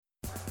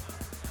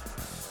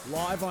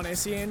Live on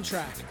SEN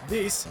Track,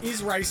 this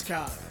is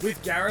Racecard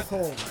with Gareth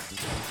Hall.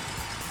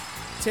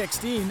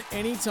 Text in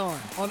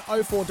anytime on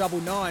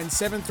 0499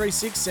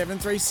 736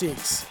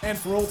 736. And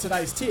for all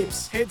today's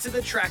tips, head to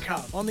the Track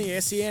Hub on the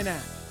SEN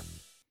app.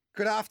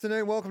 Good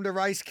afternoon. Welcome to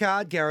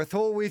Racecard. Gareth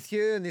Hall with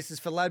you, and this is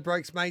for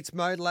Ladbrokes Mates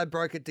Mode.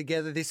 Ladbroke it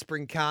together this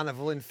spring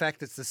carnival. In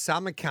fact, it's the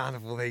summer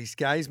carnival these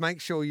days.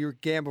 Make sure you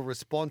gamble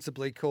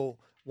responsibly. Call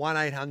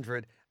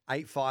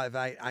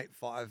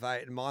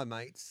 1-800-858-858. And my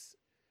mates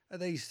are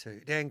these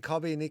two, Dan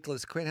Cobby and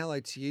Nicholas Quinn. Hello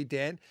to you,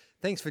 Dan.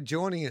 Thanks for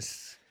joining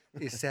us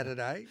this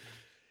Saturday.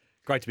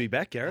 Great to be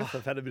back, Gareth.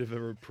 I've had a bit of a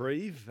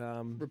reprieve.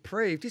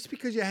 Reprieve? Just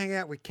because you hang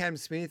out with Cam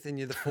Smith and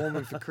you're the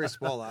foreman for Chris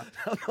Waller,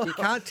 you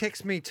can't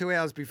text me 2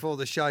 hours before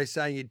the show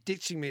saying you're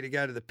ditching me to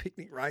go to the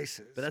picnic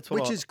races, But that's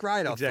which is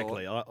great,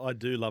 exactly. I thought. I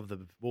do love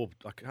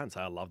I can't say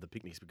I love the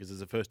picnics because it's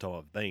the first time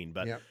I've been,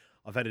 but Yep.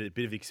 I've had a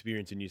bit of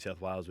experience in New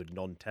South Wales with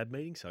non-tab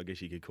meetings, so I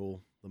guess you could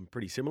call them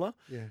pretty similar.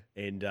 Yeah.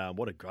 And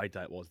what a great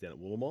day it was down at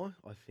Woolamai.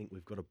 I think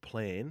we've got to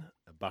plan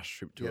a bus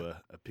trip to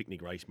a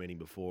picnic race meeting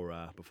before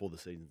the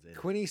season's end.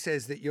 Quinny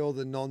says that you're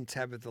the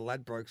non-tab of the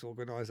Ladbrokes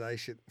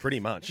organisation.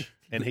 Pretty much.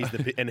 And he's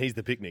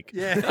the picnic.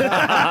 Yeah.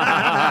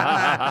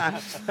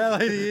 Hello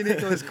to you,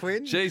 Nicholas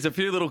Quinn. Geez, a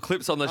few little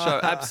clips on the show.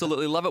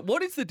 Absolutely love it.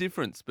 What is the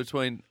difference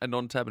between a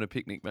non-tab and a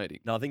picnic meeting?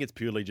 No, I think it's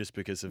purely just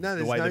because of No, the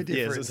there's way no that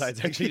difference. Yeah, so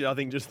it's actually I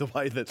think just the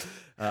way that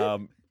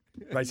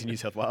Racing New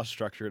South Wales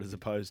structure it as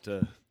opposed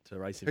to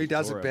Racing Who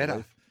does it Victoria, I better?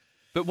 believe.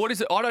 But what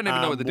is it? I don't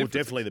even know what the well, difference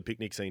definitely is. the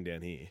picnic scene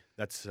down here.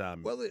 That's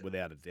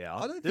without a I doubt.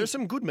 don't There are think-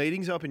 some good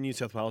meetings up in New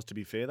South Wales, to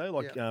be fair, though.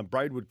 Like Yeah.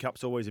 Braidwood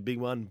Cup's always a big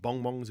one.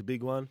 Bong Bong's a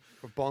big one.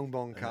 For Bong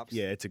Bong Cups.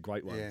 Yeah, it's a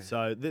great one. Yeah.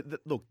 So,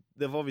 look,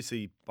 they've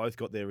obviously both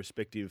got their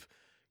respective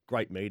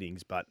great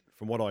meetings, but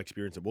from what I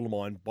experienced at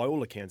Woolamine, by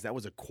all accounts, that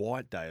was a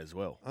quiet day as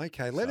well.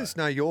 Okay, let us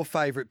know your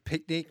favourite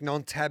picnic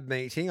non-tab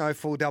meeting,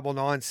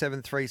 0499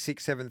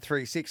 736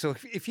 736. Or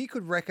if you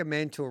could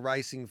recommend to a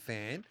racing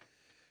fan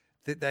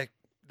that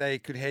they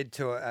could head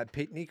to a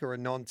picnic or a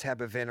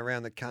non-tab event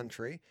around the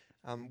country,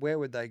 where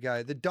would they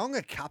go? The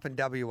Donga Cup in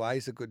WA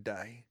is a good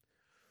day.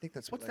 I think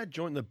that's What's that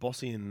joint that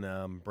Bossy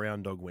and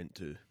Brown Dog went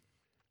to?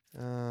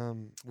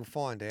 We'll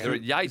find out. They're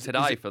at Yea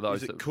today for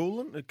those. Is it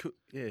Coolant?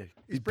 Yeah. Is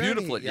It's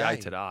beautiful at Brownie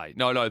Yea today.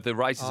 No, the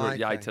races are at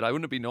Yea okay. today.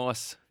 Wouldn't it be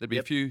nice? There'd be a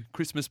Yep. few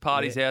Christmas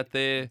parties out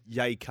there.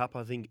 Yay Cup,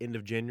 I think, end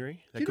of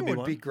January. That You could know be what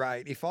one. would be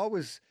great? If I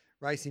was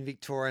racing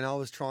Victoria and I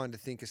was trying to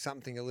think of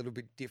something a little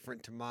bit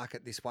different to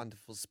market this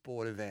wonderful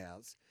sport of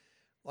ours.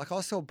 Like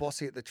I saw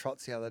Bossy at the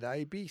trots the other day.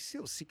 He'd be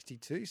still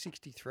 62,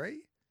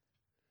 63.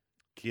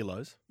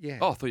 Kilos. Yeah.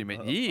 Oh, I thought you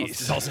meant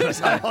years. I was going to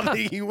say, I'm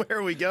thinking, where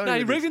are we going? No, he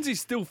with this? reckons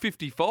he's still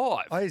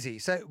 55 Oh, is he?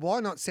 So why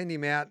not send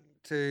him out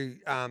to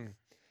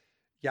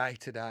Yay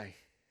today?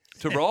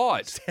 to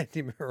ride. Send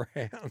him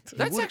around.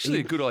 That's actually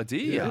a good He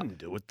idea. wouldn't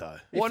do it, though.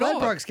 Why if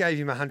not? Ladbrokes gave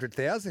him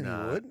 100,000,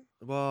 No. he would.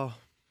 Well,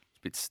 It's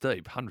a bit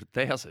steep,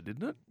 100,000,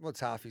 isn't it?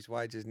 What's half his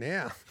wages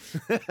now?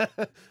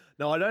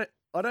 no,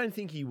 I don't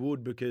think he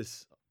would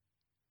because,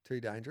 Too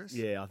dangerous.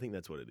 yeah, I think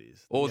that's what it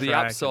is. Or the track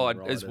and upside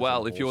riders as and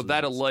well. If you're horses,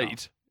 that it's elite,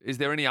 tough. is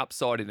there any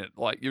upside in it?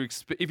 Like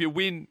if you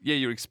win, yeah,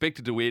 you're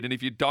expected to win, and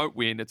if you don't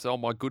win, it's oh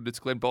my goodness,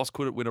 Glenn Boss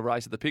couldn't win a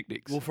race at the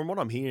picnics. Well, from what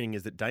I'm hearing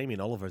is that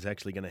Damien Oliver is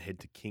actually going to head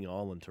to King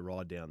Island to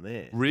ride down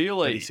there.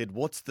 Really? But he said,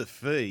 what's the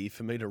fee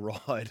for me to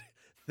ride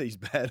these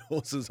bad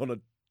horses on a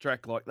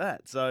track like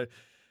that? So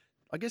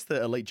I guess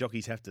the elite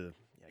jockeys have to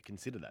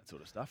consider that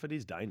sort of stuff. It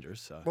is dangerous.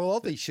 So. Well,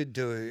 Ollie should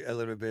do a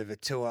little bit of a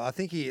tour. I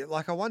think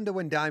I wonder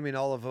when Damien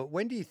Oliver,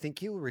 when do you think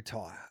he'll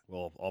retire?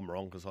 Well, I'm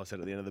wrong because I said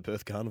at the end of the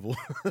Perth Carnival.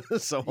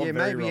 so Yeah, I'm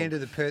very maybe wrong. end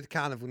of the Perth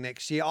Carnival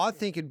next year. I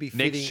think it'd be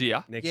fitting. Next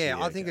year? Next yeah, year,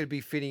 I think okay. it'd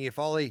be fitting if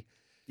Ollie.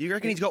 You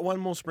reckon he's got one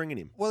more spring in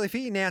him? Well, if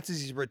he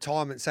announces his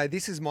retirement, say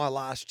this is my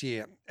last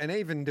year, and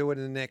even do it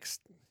in the next.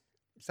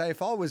 Say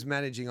if I was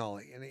managing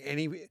Ollie and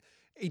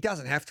he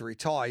doesn't have to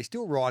retire. He's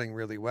still riding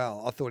really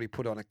well. I thought he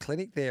put on a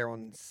clinic there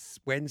on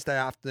Wednesday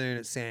afternoon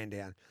at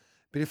Sandown.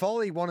 But if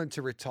Ollie wanted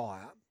to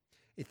retire,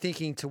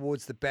 thinking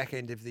towards the back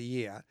end of the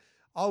year,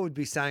 I would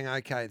be saying,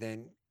 okay,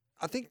 then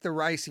I think the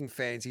racing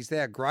fans, he's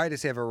our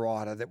greatest ever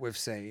rider that we've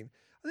seen.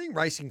 I think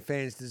racing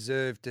fans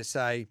deserve to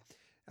say,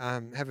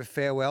 have a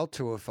farewell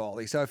tour for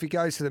Ollie. So if he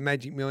goes to the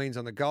Magic Millions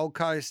on the Gold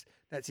Coast,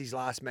 that's his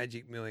last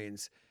Magic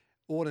Millions.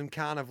 Autumn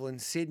Carnival in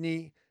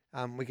Sydney,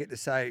 we get to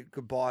say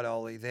goodbye to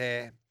Ollie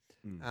there.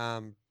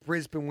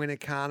 Brisbane Winter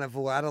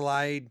Carnival,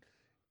 Adelaide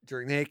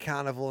during their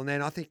carnival, and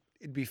then I think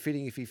it'd be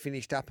fitting if he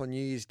finished up on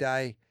New Year's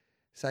Day,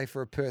 say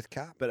for a Perth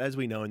Cup. But as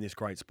we know in this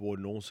great sport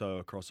and also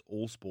across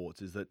all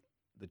sports is that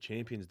the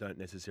champions don't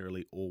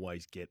necessarily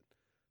always get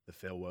the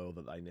farewell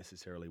that they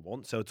necessarily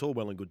want. So it's all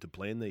well and good to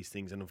plan these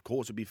things. And of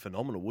course it'd be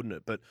phenomenal, wouldn't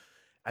it? But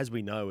as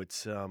we know,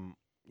 it's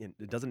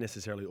it doesn't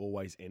necessarily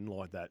always end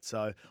like that.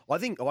 So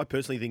I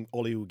personally think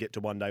Ollie will get to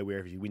one day where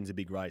if he wins a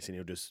big race and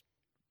he'll just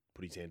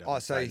put his hand up. Oh,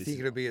 and so say, you "This think is-"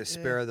 it'll be a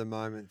spur of the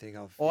moment thing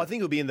of? Oh, I think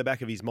it'll be in the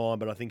back of his mind,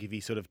 but I think if he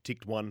sort of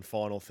ticked one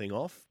final thing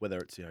off, whether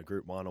it's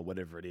Group 1 or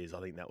whatever it is, I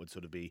think that would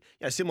sort of be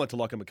similar to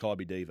like a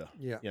Makybe Diva.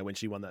 Yeah. When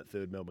she won that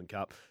third Melbourne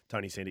Cup,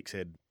 Tony Sandick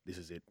said, "This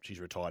is it. She's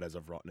retired as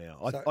of right now."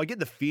 So- I get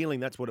the feeling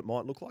that's what it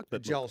might look like, the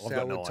but Joel look, I've got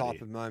Selwood no type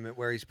idea. of moment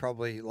where he's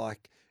probably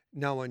like,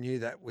 no one knew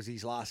that was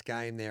his last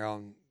game there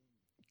on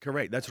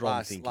Correct. That's what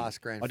I'm thinking.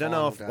 last grand I don't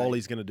know if final day.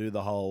 Ollie's going to do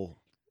the whole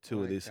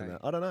tour of this and Okay.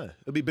 that. I don't know.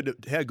 It'd be,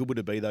 but how good would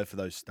it be though for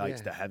those states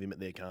Yeah. to have him at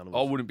their carnival?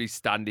 I wouldn't be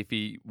stunned if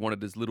he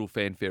wanted as little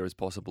fanfare as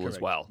possible as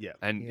Correct. well. Yeah.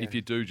 And Yeah. if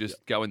you do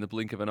just go in the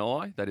blink of an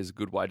eye, that is a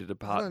good way to I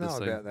depart don't the know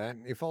scene. about that.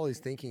 If Ollie's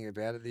thinking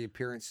about it, the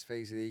appearance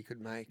fees that he could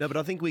make. No, but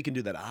I think we can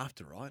do that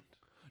after, right?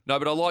 No,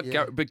 but I like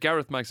Yeah. but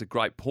Gareth makes a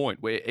great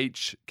point where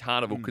each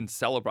carnival can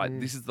celebrate.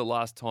 This is the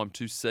last time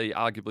to see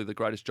arguably the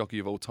greatest jockey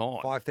of all time.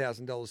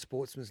 $5,000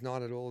 sportsman's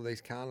night at all of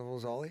these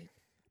carnivals, Ollie.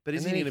 But And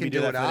isn't then he he going to be can do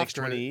doing it that for the next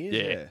after 20 it.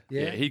 years?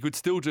 Yeah, Yeah. he could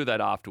still do that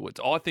afterwards.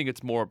 I think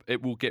it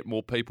will get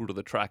more people to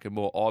the track and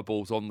more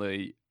eyeballs on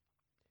the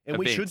And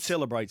we should events.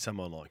 celebrate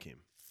someone like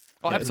him.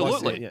 Oh, Yeah,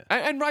 absolutely. like I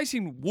said, And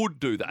racing would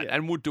do that Yeah.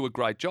 and would do a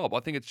great job. I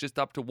think it's just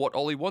up to what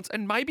Ollie wants.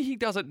 And maybe he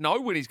doesn't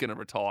know when he's going to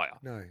retire.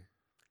 No.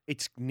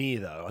 It's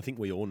near, though. I think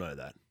we all know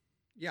that.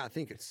 Yeah, I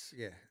think it's,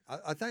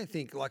 I don't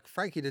think, like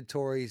Frankie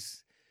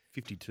Dettori's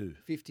 52.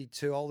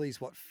 52, Ollie's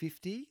what,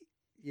 50?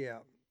 Yeah.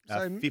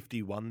 So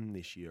 51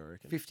 this year, I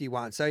reckon.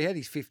 51. So he had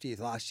his 50th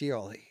last year,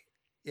 Ollie.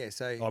 Yeah,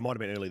 so Oh, it might have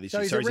been early this so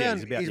year. he's Sorry, around,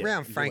 he's about, he's yeah,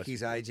 around he's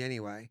Frankie's almost- age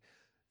anyway.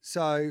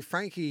 So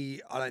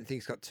Frankie, I don't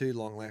think, has got too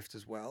long left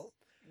as well.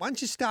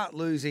 Once you start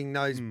losing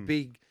those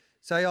big,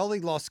 say Ollie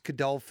lost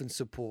Godolphin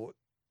support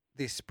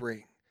this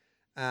spring,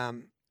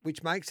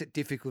 which makes it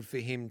difficult for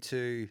him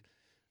to,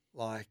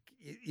 like,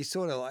 you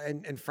sort of like,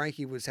 and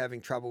Frankie was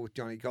having trouble with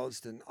Johnny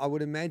Godston. I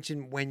would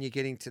imagine when you're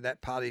getting to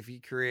that part of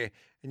your career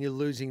and you're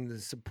losing the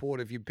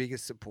support of your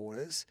biggest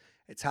supporters,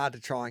 it's hard to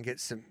try and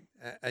get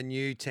a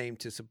new team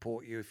to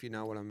support you, if you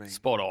know what I mean.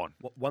 Spot on.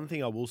 One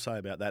thing I will say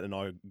about that, and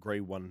I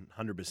agree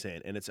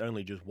 100%, and it's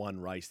only just one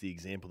race, the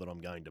example that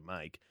I'm going to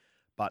make,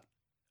 but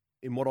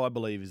in what I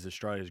believe is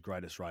Australia's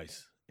greatest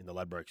race in the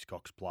Ladbrokes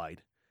Cox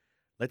Plate,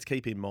 let's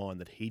keep in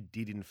mind that he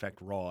did in fact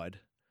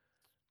ride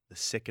the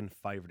second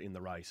favourite in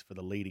the race for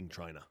the leading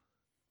trainer.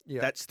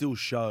 Yeah. That still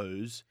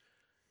shows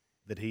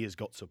that he has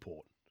got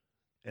support.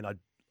 And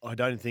I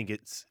don't think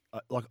it's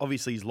like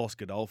obviously he's lost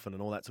Godolphin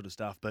and all that sort of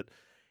stuff, but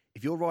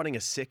if you're riding a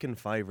second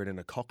favourite in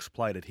a Cox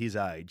Plate at his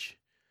age,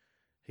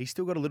 he's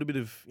still got a little bit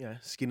of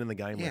skin in the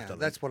game left. I Yeah, think.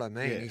 that's what I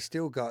mean. Yeah. He's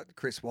still got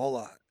Chris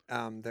Waller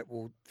that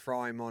will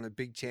throw him on a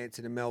big chance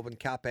in a Melbourne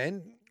Cup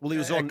and Well, he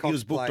was a on. He Cox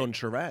was booked Plate. on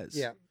Shiraz.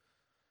 Yeah,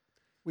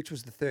 which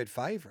was the third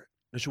favourite.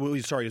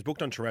 Sorry, he was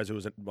booked on Shiraz, who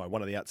was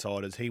one of the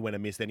outsiders. He went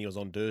and missed. Then he was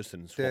on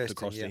Durston, swapped Durston,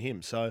 across yeah. to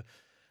him. So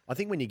I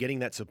think when you're getting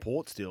that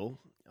support still,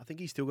 I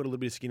think he's still got a little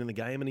bit of skin in the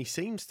game, and he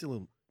seems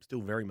still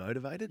very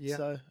motivated. Yeah.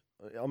 So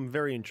I'm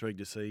very intrigued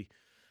to see.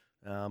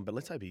 But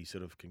let's hope he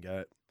sort of can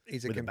go.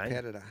 He's a With a bang.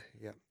 competitor.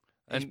 Yeah.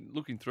 And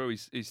looking through,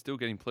 he's still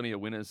getting plenty of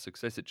winners.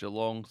 Success at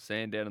Geelong,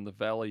 Sandown in the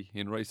Valley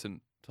in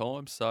recent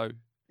times. So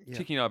Yeah.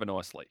 ticking over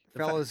nicely.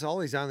 Fellas,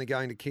 Ollie's only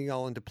going to King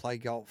Island to play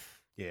golf.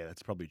 Yeah,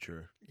 that's probably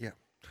true. Yeah.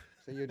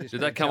 So you're just Did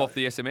gonna that come go- off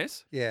the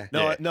SMS? Yeah.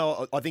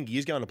 No, I think he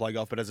is going to play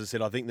golf. But as I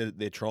said, I think that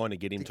they're trying to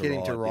get him To get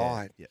him to ride.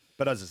 ride. Yeah.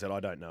 But as I said, I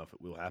don't know if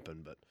it will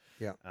happen. But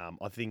Yeah.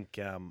 I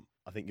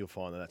think you'll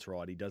find that that's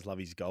right. He does love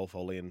his golf,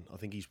 Ollie, and I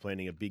think he's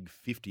planning a big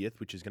 50th,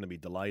 which is going to be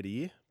delayed a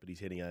year. But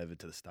he's heading over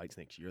to the States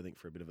next year, I think,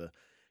 for a bit of a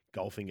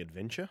golfing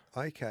adventure.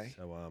 Okay.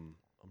 So I'm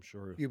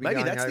sure You'll be maybe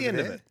going that's the over end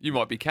there? of it. You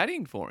might be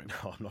caddying for him.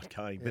 No, I'm not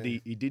going. But Yeah.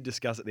 he did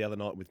discuss it the other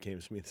night with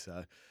Cam Smith.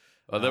 So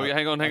Oh, there we go.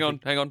 Hang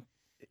on.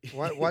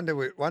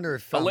 Wonder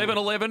if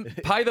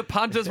 11-11. Pay the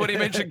punters when he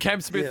mentioned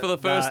Cam Smith for the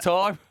first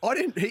time. I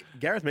didn't.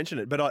 Gareth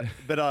mentioned it, but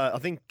I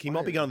think he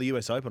might be going to the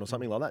US Open or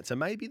something like that. So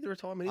maybe the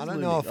retirement is I don't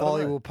looming. know if I don't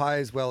Ollie know. will pay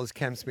as well as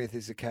Cam Smith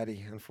is a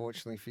caddy,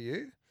 unfortunately for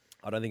you.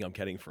 I don't think I'm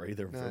caddying for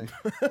either of No.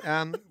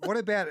 them. What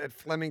about at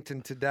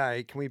Flemington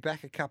today? Can we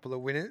back a couple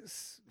of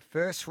winners?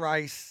 First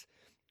race,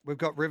 we've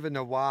got River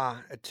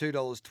Noir at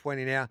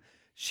 $2.20 now.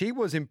 She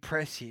was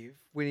impressive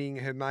winning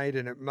her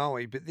maiden at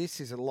Moe, but this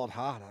is a lot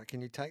harder.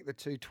 Can you take the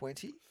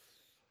 220?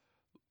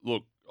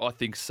 Look, I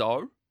think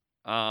so.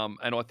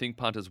 And I think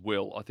punters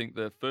will. I think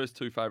the first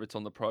two favourites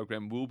on the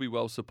program will be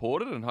well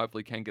supported and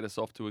hopefully can get us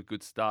off to a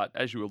good start.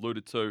 As you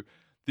alluded to,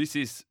 this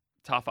is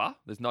tougher.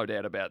 There's no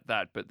doubt about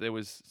that. But there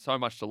was so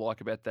much to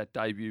like about that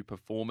debut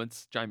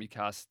performance. Jamie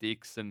Carr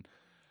sticks and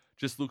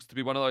just looks to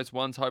be one of those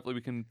ones. Hopefully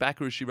we can back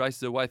her as she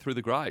races her way through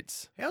the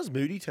grades. How's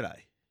Moody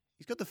today?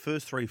 He's got the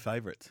first three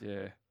favourites.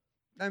 Yeah.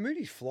 No,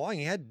 Moody's flying.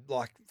 He had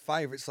like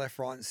favourites left,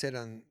 right, and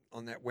centre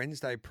on that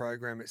Wednesday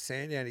program at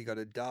Sandown. He got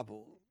a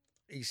double.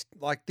 He's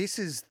like, this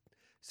is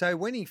so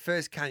when he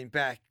first came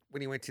back,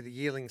 when he went to the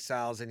yearling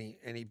sales and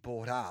he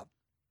bought up,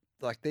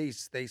 like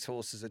these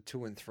horses are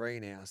 2 and 3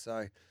 now.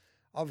 So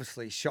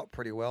obviously shot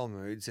pretty well,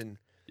 Moods, and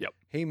Yep.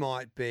 he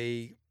might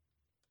be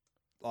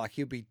like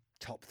he'll be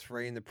top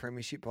 3 in the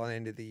premiership by the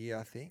end of the year,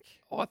 I think.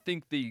 I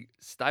think the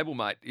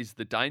stablemate is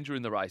the danger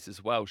in the race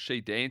as well.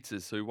 She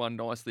Dances, who won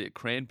nicely at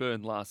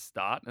Cranbourne last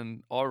start,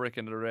 and I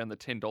reckon at around the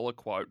 $10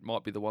 quote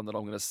might be the one that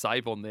I'm going to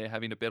save on there,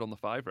 having a bet on the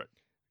favourite.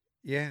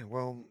 Yeah,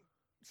 well,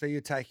 so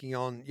you're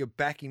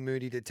backing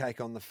Moody to take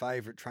on the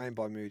favourite, Trained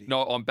by Moody.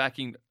 No, I'm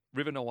backing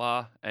River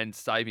Noir and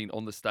saving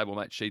on the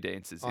stablemate She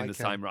Dances in the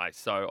Okay. same race.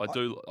 So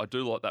I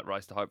do like that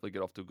race to hopefully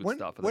get off to a good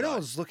start for the When day. I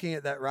was looking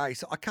at that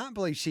race, I can't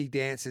believe She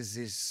Dances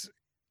is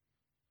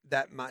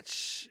that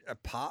much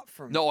apart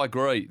from. No, I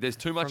agree. There's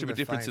too much from of a the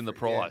difference in the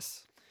favourite, yeah.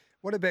 price.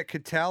 What about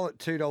Cattell at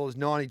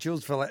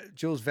 $2.90?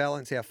 Jules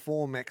Valence, our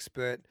form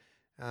expert,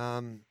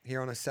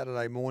 here on a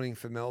Saturday morning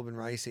for Melbourne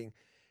Racing.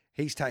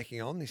 He's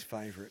taking on this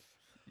favourite.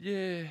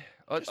 Yeah.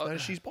 Just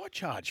noticed she's by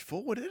Charge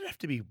Forward. It'd have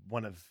to be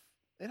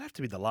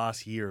the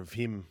last year of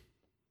him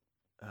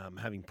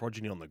having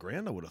progeny on the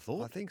ground, I would have I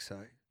thought. think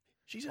so.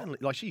 She's only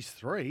she's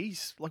 3.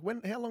 He's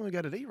how long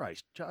ago did he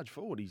race? Charge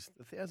Forward. He's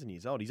 1,000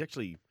 years old. He's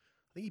actually,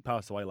 I think he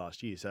passed away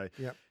last year. So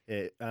Yep.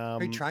 yeah,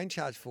 Who trained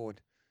Charge Forward?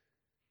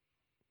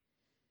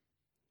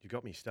 you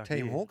got me stuck.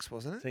 Team here. Hawks,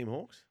 wasn't it? Team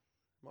Hawks.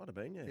 Might have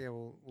been, yeah.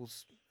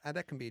 Yeah,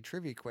 that can be a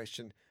trivia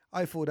question.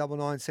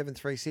 0499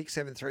 736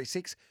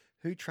 736.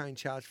 Who trained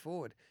Charge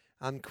Forward?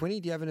 Quinny,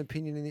 do you have an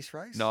opinion in this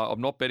race? No, I'm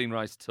not betting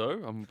race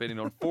 2. I'm betting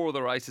on 4 of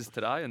the races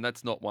today, and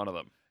that's not one of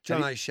them.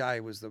 John O'Shea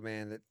was the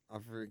man that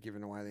I've really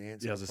given away the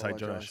answer. Yeah, I was going to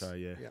say John apologise. O'Shea,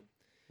 yeah. Yep.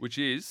 Which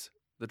is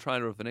the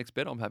trainer of the next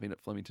bet I'm having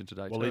at Flemington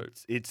today Well, too.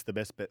 it's the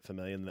best bet for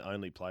me and the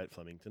only play at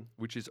Flemington.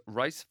 Which is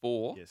race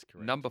 4, Yes,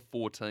 correct. number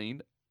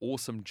 14,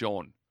 Awesome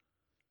John.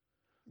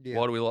 Yeah.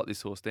 Why do we like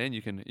this horse, Dan?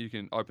 You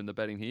can open the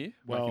betting here,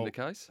 making Well, the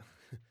case.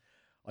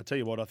 I tell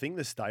you what, I think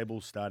the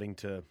stable's starting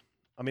to.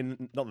 I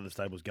mean, not that the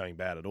stable's going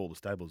bad at all. The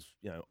stable's,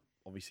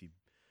 obviously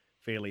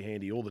fairly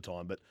handy all the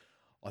time. But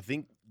I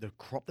think the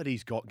crop that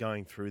he's got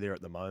going through there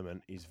at the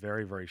moment is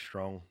very, very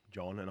strong,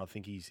 John. And I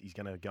think he's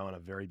going to go on a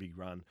very big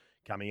run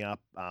coming up.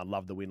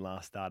 Loved the win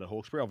last start at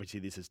Hawkesbury. Obviously,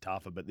 this is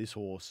tougher, but this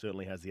horse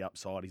certainly has the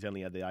upside. He's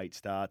only had the 8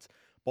 starts.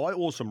 By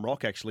Awesome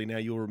Rock, actually. Now,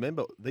 you'll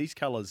remember these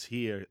colours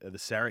here are the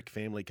Sarek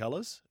family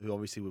colours, who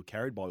obviously were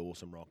carried by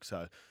Awesome Rock.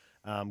 So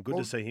good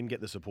to see him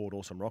get the support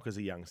Awesome Rock as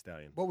a young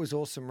stallion. What was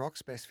Awesome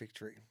Rock's best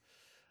victory?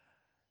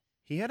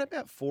 He had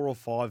about 4 or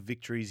 5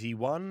 victories. He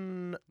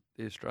won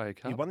The Australia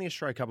Cup. He won the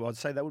Australia Cup. I'd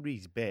say that would be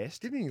his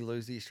best. Didn't he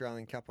lose the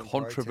Australian Cup on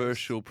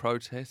Controversial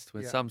protest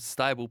when Yeah. some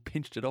stable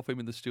pinched it off him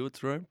in the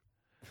stewards' room.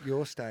 protest?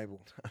 Your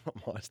stable.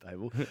 Not my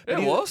stable. It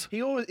But was.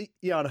 He always,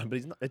 yeah, I know,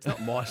 but it's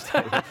not my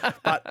stable.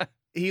 But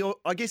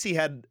I guess he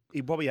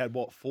probably had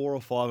 4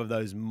 or 5 of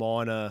those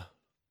minor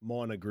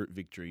group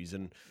victories,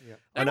 and Yeah.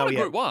 They won a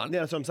Group 1. Yeah,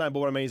 that's what I'm saying. But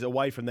what I mean is,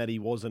 away from that, he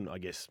wasn't, I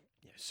guess,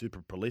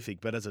 super prolific.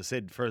 But as I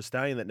said, for a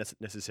stallion that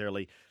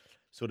necessarily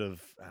sort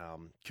of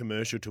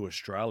commercial to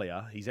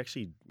Australia, he's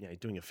actually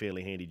doing a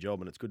fairly handy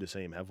job, and it's good to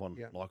see him have one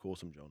Yeah. like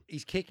Awesome John.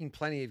 He's kicking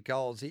plenty of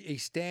goals. He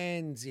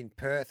stands in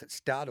Perth at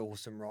stud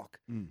Awesome Rock.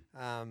 Mm.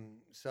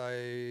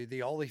 So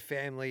the Ollie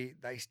family,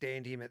 they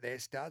stand him at their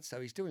stud. So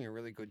he's doing a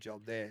really good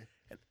job there.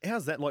 And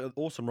how's that? Like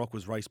Awesome Rock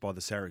was raced by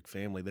the Sarek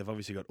family. They've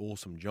obviously got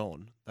Awesome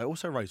John. They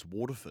also raced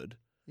Waterford,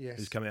 Yes.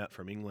 who's come out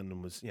from England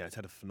and was, it's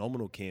had a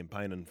phenomenal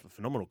campaign and a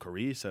phenomenal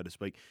career, so to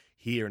speak,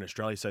 here in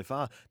Australia so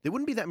far. There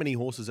wouldn't be that many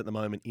horses at the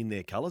moment in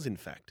their colours, in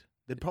fact.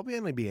 There'd probably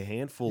only be a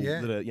handful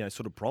Yeah. that are,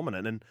 sort of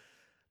prominent, and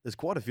there's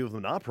quite a few of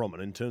them that are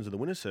prominent in terms of the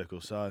winner's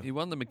circle. So He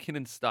won the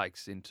McKinnon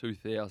Stakes in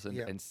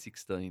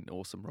 2016.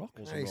 Awesome Rock.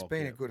 No, he's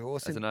been a good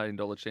horse. As And an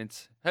 $18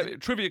 chance.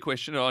 Trivia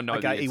question. I know.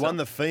 okay, he won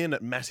the Fian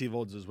at massive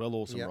odds as well,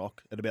 Awesome Yep.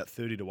 Rock, at about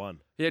 30-1.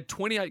 He had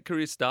 28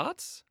 career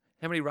starts.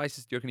 How many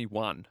races do you reckon he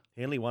won?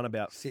 He only won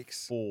about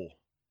 6. 4.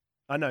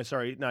 Oh, no,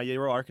 sorry. No,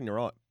 you're right. I reckon you're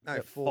right. No,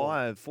 About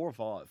 4. 4 or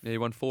 5. Yeah, he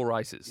won 4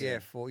 races. Yeah,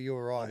 4. You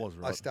were right. was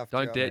right. stuffed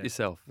Don't you up. doubt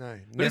yourself. No,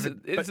 But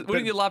never.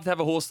 wouldn't you love to have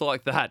a horse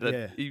like that?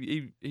 Yeah.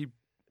 He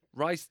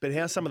raced. But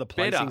how's some of the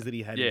Better. placings that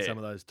he had in Yeah. some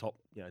of those top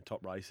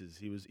races?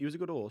 He was a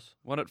good horse.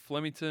 Won at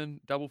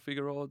Flemington, double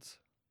figure odds.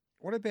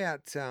 What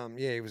about,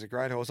 he was a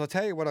great horse. I'll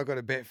tell you what I got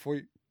to bet for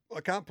you.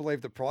 I can't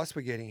believe the price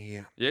we're getting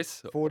here.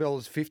 Yes.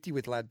 $4.50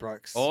 with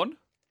Ladbrokes. On.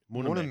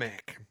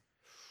 Munamek.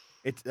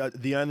 It's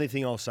the only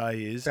thing I'll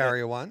say is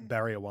Barrier 1.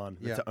 Barrier 1.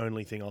 That's Yeah. the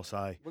only thing I'll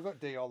say. We've got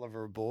D.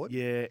 Oliver aboard.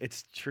 Yeah,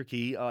 it's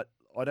tricky. I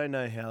don't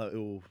know how it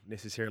will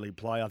necessarily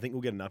play. I think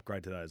we'll get an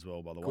upgrade today as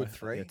well, by the way. Good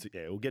 3.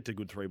 We'll get to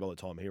good 3 by the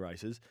time he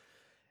races.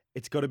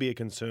 It's got to be a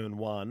concern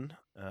 1,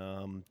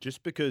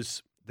 just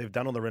because they've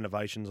done all the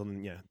renovations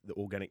on the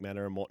organic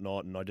matter and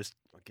whatnot, and Well,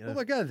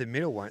 they go to the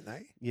middle, won't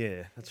they?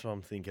 yeah, that's what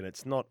I'm thinking.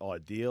 It's not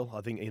ideal. I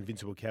think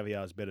Invincible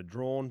Caviar is better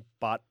drawn,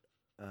 but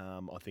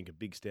I think a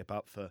big step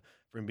up for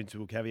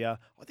Invincible Caviar.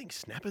 I think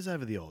Snapper's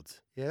over the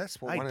odds. Yeah,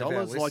 that's what one of $8,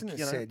 our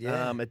listeners said.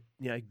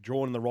 Yeah.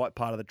 Drawn in the right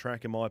part of the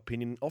track, in my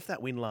opinion. Off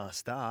that win last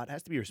start,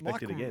 has to be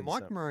respected again.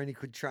 Mike so. Maroney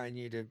could train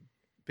you to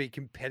be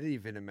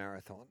competitive in a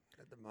marathon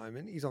at the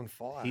moment. He's on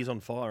fire. He's on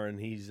fire, and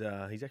he's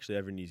actually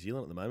over in New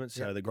Zealand at the moment.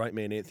 So the great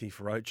man Anthony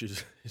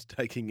Feroce is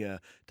taking care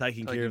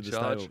of the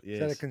charge. stable. Yes. Is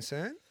that a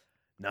concern?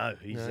 No,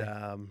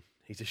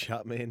 He's a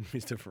sharp man,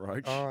 Mr.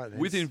 Feroce. All right, then.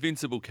 With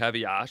Invincible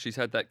Caviar, she's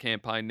had that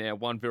campaign now,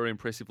 won very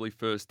impressively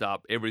first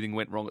up. Everything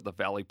went wrong at the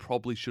Valley,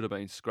 probably should have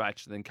been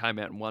scratched, and then came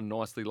out and won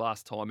nicely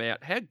last time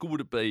out. How good would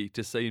it be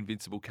to see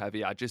Invincible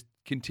Caviar just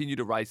continue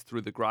to race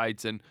through the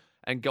grades and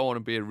go on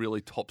and be a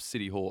really top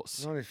city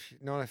horse?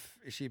 Not if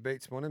she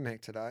beats Monomac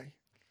today.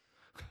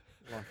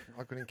 Like,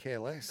 I couldn't care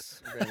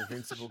less about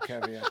Invincible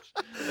Caviar.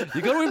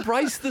 You got to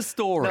embrace the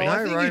story. No,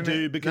 I think you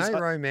do, because no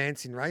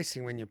romance in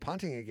racing when you're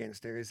punting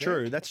against her, is there?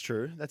 True, that's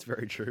true. That's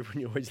very true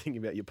when you're always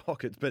thinking about your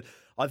pockets. But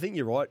I think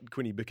you're right,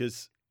 Quinny,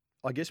 because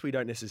I guess we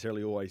don't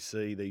necessarily always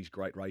see these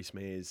great race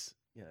mares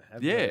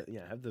have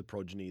the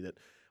progeny that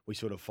we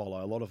sort of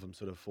follow. A lot of them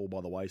sort of fall by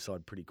the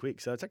wayside pretty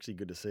quick. So it's actually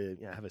good to see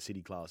have a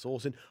city class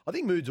horse. And I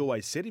think Mood's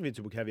always said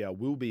Invincible Caviar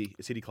will be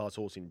a city class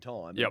horse in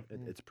time. Yep.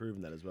 It's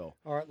proven that as well.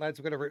 All right, lads,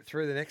 we've got to rip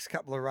through the next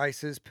couple of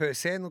races.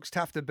 Persan looks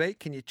tough to beat.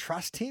 Can you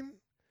trust him?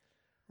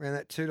 Around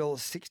that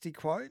 $2.60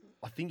 quote?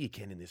 I think you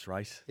can in this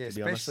race. Yeah, to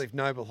be especially honest. if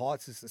Noble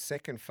Heights is the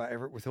second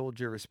favourite, with all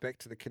due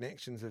respect to the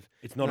connections of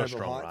It's not Noble a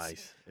strong Heights.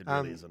 race. It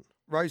really isn't.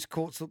 Rose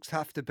Courts looks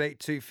tough to beat,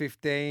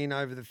 215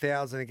 over the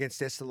 1,000 against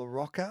Esther La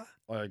Rocca.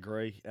 I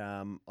agree.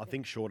 I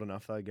think short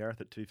enough though, Gareth,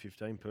 at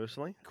 215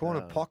 personally.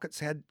 Corner Pockets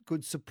had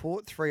good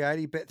support,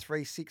 380, bet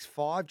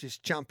 365.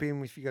 Just jump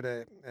in if you got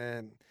a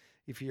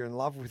if you're in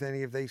love with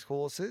any of these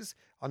horses.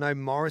 I know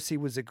Morrissey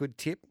was a good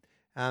tip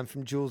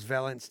from Jules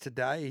Valence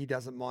today. He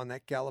doesn't mind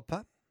that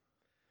galloper.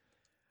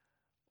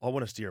 I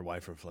want to steer away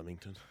from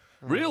Flemington.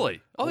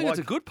 Really? I think it's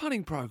a like- good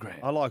punting program.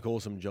 I like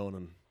Awesome John,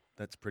 and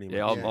that's pretty much.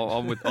 Yeah,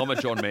 I'm a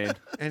John man.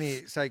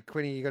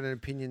 Quinny, you got an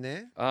opinion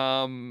there?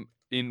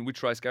 In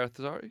which race, Gareth?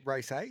 Sorry?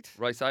 Race 8.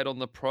 Race 8 on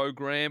the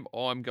program,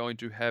 I'm going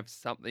to have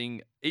something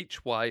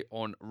each way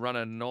on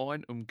runner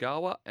 9,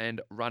 Umgawa,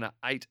 and runner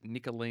 8,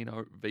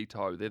 Nicolino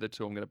Vito. They're the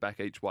two I'm going to back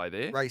each way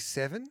there. Race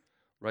 7.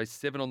 Race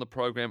 7 on the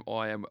program,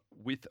 I am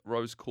with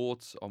Rose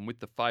Courts. I'm with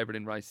the favourite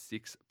in race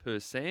 6,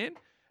 Persan.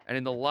 And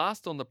in the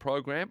last on the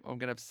program, I'm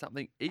going to have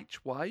something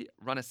each way,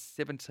 runner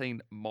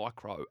 17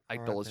 Micro,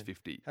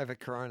 $8.50. Have a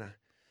Corona.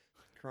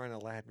 Corona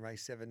Lad,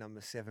 race 7, number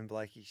 7,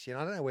 Blakey Shin.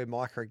 I don't know where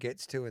Micro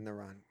gets to in the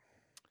run.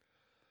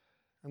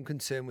 I'm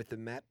concerned with the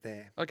map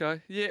there. Okay,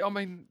 yeah, I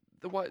mean,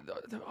 the way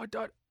I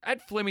don't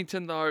at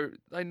Flemington though,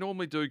 they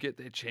normally do get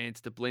their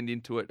chance to blend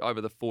into it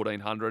over the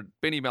 1400.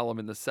 Benny Mellum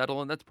in the saddle,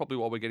 and that's probably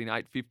why we're getting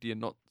 $8.50 and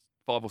not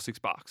 $5 or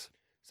 $6.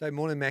 So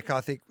Monomac, I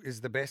think,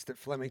 is the best at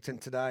Flemington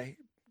today.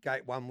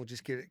 Gate 1 will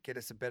just get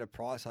us a better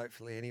price,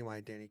 hopefully,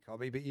 anyway, Danny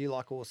Cobby. But you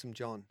like Awesome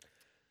John.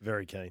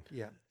 Very keen.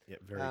 Yeah. Yeah,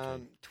 very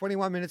keen.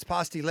 21 minutes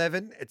past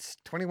 11. It's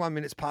 21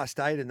 minutes past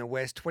 8 in the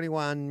west.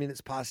 21 minutes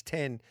past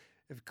 10,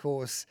 of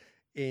course,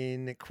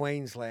 in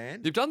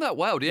Queensland. You've done that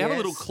well. Do you have a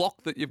little Yes.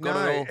 clock that you've got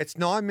No, it all? it's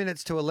 9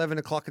 minutes to 11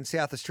 o'clock in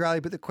South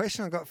Australia. But the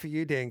question I've got for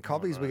you, Dan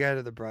Cobby, as we go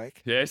to the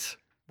break, Yes.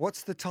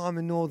 what's the time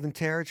in Northern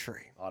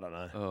Territory? I don't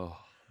know. Oh,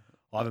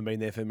 I haven't been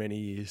there for many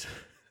years.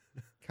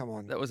 Come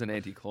on. that was an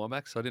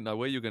anticlimax. I didn't know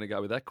where you were going to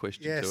go with that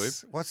question to him.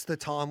 Yes. What's the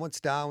time? What's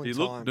Darwin He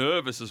time? looked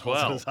nervous as I was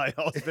well. gonna say,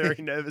 I was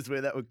very nervous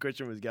where that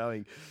question was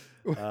going.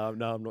 No,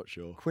 I'm not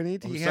sure. Quinny,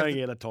 do I'm you have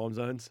staying out of time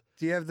zones.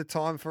 Do you have the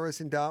time for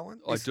us in Darwin?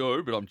 I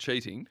do, but I'm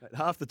cheating.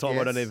 Half the time,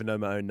 I don't Yes. even know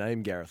my own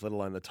name, Gareth, let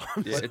alone the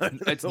time. Yeah, zone.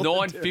 it's All the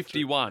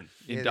 9:51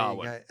 Yeah, in there you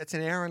Darwin. go. It's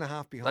an hour and a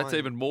half behind. That's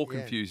even more Yeah.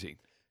 confusing.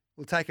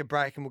 We'll take a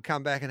break and we'll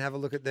come back and have a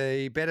look at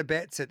the better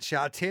bets at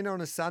Chartina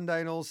on a Sunday.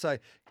 And also,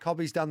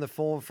 Cobby's done the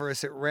form for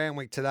us at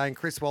Randwick today. And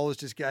Chris Wallace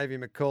just gave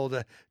him a call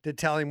to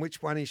tell him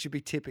which one he should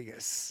be tipping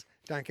us.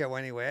 Don't go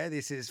anywhere.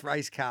 This is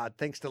Race Card,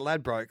 thanks to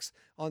Ladbrokes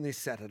on this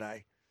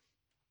Saturday.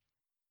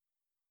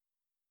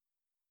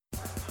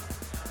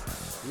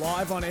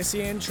 Live on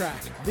SEN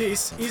Track,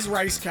 this is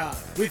Race Card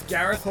with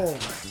Gareth Hall.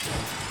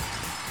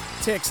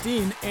 Text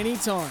in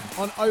anytime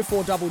on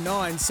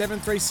 0499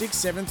 736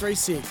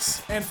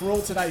 736. And for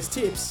all today's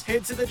tips,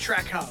 head to the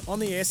Track Hub on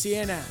the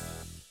SEN app.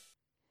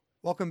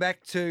 Welcome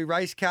back to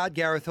Race Card.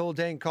 Gareth Hall,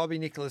 Dan Cobby,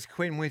 Nicholas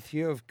Quinn with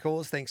you, of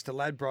course, thanks to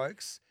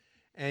Ladbrokes.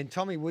 And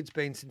Tommy Wood's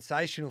been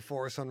sensational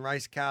for us on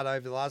Race Card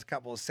over the last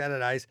couple of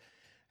Saturdays.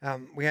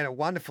 We had a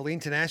wonderful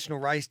international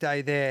race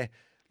day there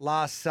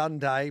last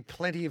Sunday.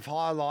 Plenty of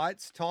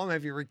highlights. Tom,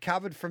 have you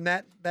recovered from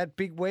that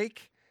big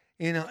week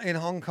in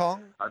Hong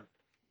Kong?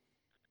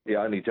 Yeah,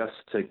 only just,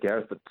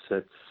 Gareth.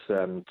 It's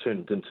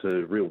turned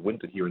into real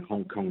winter here in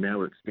Hong Kong now.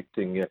 We're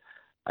expecting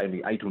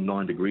only 8 or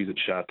 9 degrees at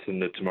Sha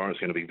Tin. Tomorrow's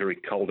going to be very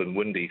cold and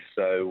windy.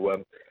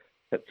 So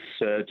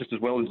it's just as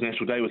well as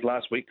National Day was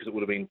last week, because it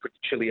would have been pretty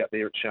chilly up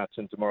there at Sha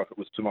Tin tomorrow if it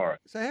was tomorrow.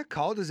 So how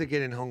cold does it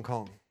get in Hong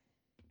Kong?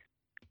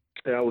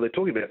 Well, they're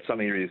talking about some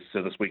areas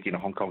this weekend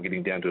in Hong Kong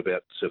getting down to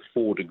about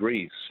 4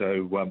 degrees.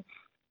 So,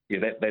 yeah,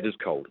 that is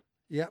cold.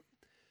 Yep.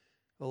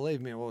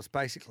 Believe me, well, it's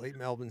basically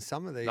Melbourne's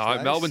summer these No,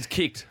 days. Melbourne's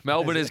kicked.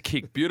 Melbourne has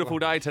kicked. Beautiful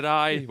day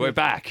today. We're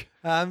back.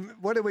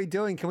 What are we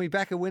doing? Can we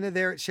back a winner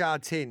there at Sha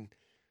Tin?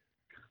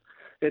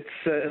 I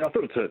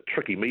thought it's a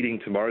tricky meeting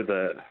tomorrow.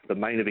 The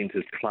main event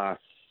is Class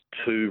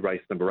 2,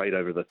 race number 8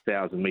 over the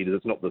 1,000 metres.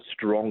 It's not the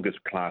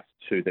strongest Class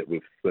 2 that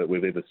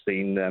we've ever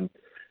seen.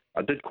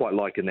 I did quite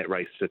like in that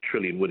race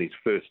Trillion Winnie's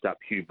first up,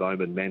 Hugh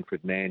Bowman,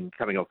 Manfred Mann,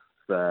 coming off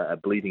a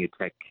bleeding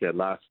attack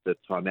last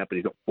time out, but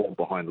he got formed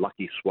behind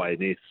Lucky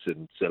Swayness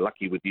and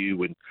Lucky With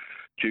You and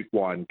Duke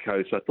Wine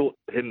Co. So I thought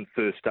him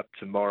first up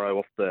tomorrow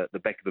off the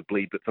back of a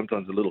bleed, but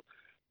sometimes a little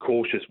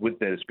cautious with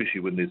that,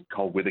 especially when there's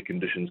cold weather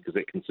conditions, because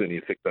that can certainly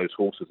affect those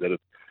horses that have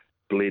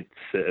bled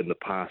in the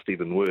past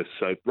even worse.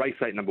 So race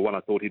 8, number 1, I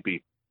thought he'd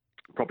be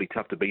probably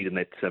tough to beat in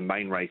that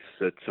main race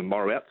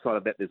tomorrow. Outside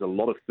of that, there's a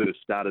lot of first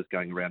starters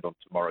going around on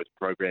tomorrow's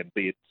program,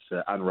 be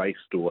it unraced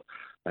or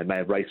they may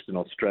have raced in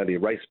Australia.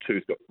 Race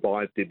 2's got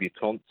 5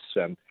 debutantes.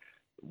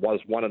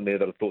 Was one in there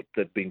that I thought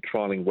had been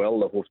trialling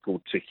well, a horse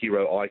called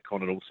Hero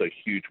Icon, and also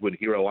Huge Win.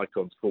 Hero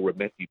Icon's for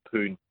Matthew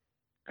Poon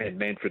and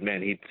Manfred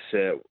Mann. He'd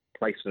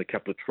placed in a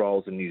couple of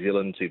trials in New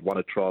Zealand. He'd won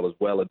a trial as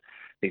well, and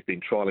he's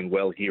been trialling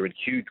well here. And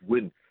Huge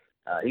Win,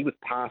 he was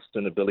passed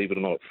in, believe it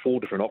or not,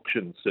 4 different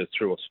options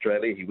through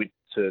Australia. He went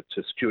to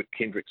Stuart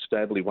Kendrick's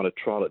stable. He won a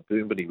trial at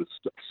Doomben. He was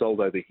sold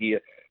over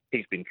here.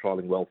 He's been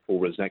trialling well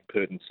for Zach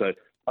Purton. So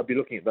I'd be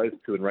looking at those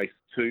 2 in race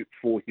 2,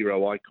 4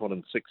 Hero Icon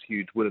and 6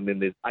 Huge Win. And then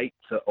there's 8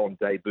 on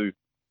debut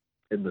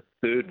in the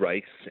 3rd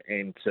race.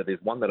 And there's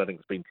one that I think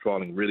has been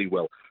trialling really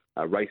well.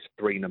 Race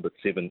 3, number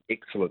 7,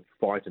 Excellent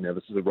Fighter. Now,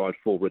 this is a ride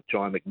for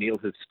Jai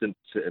McNeil. His stint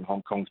in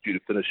Hong Kong's due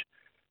to finish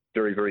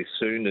very, very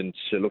soon. And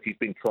look, he's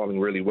been trialling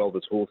really well,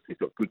 this horse. He's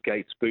got good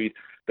gate speed.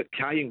 But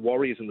Kaying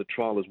Warrior's in the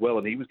trial as well,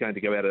 and he was going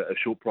to go out a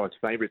short price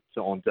favourite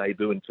on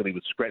debut until he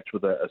was scratched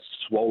with a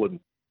swollen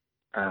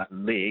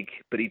leg.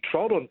 But he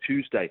trialled on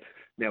Tuesday.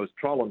 Now, his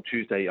trial on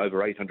Tuesday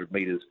over 800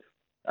 metres,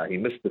 he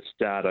missed the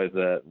start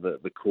over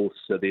the course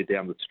there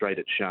down the straight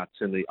at Sha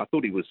Tin. I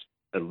thought he was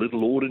a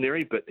little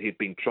ordinary, but he'd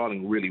been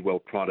trialling really well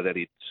prior to that.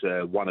 He'd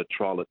won a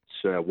trial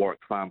at Warwick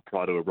Farm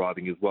prior to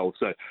arriving as well.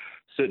 So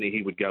certainly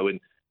he would go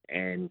in.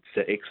 And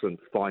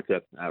Excellent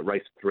Fighter,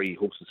 race 3,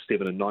 horses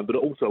 7 and 9, but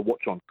also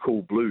watch on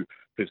Cool Blue,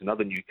 who's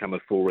another newcomer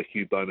for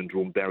Hugh Bowman,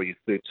 drawn barrier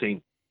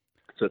 13.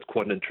 So it's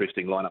quite an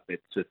interesting lineup, that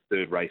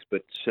 3rd race.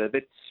 But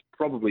that's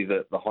probably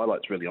the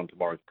highlights really on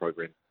tomorrow's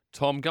program.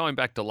 Tom, going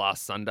back to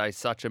last Sunday,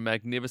 such a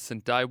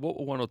magnificent day. What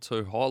were 1 or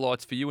 2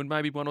 highlights for you, and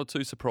maybe 1 or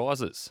 2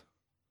 surprises?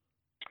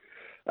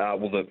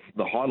 Well,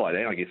 the highlight,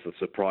 and I guess the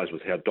surprise,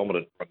 was how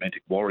dominant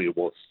Romantic Warrior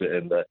was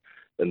in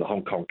the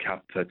Hong Kong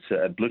Cup.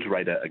 To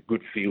obliterate a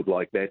good field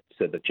like that,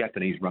 the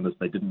Japanese runners,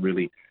 they didn't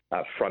really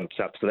front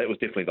up. So that was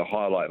definitely the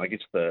highlight. And I guess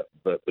the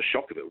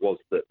shock of it was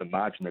the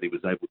margin that he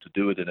was able to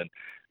do it in. And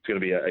it's going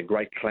to be a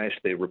great clash.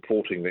 They're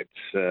reporting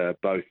that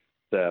both,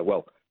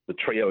 the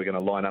trio are going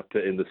to line up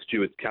in the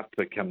Stewards Cup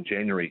come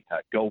January.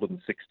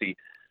 Golden 60,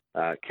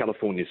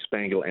 California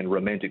Spangle and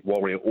Romantic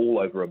Warrior all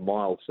over a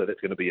mile. So that's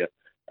going to be a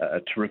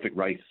terrific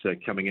race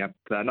coming up.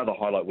 Another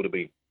highlight would have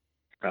been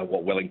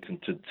Wellington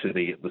to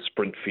the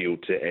sprint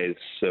field as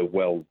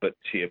well. But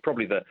yeah,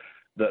 probably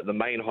the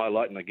main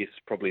highlight, and I guess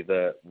probably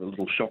the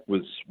little shock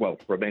was,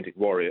 Romantic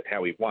Warrior,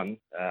 how he won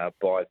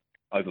by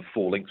over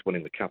 4 lengths,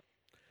 winning the Cup.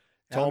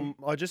 Tom,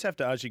 I just have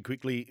to ask you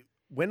quickly,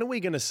 when are we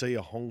going to see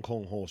a Hong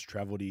Kong horse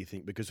travel, do you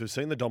think? Because we've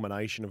seen the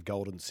domination of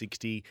Golden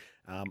 60.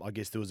 I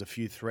guess there was a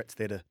few threats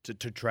there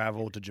to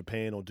travel to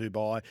Japan or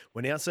Dubai.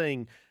 We're now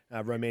seeing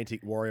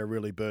Romantic Warrior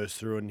really burst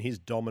through, and his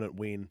dominant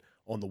win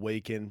on the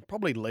weekend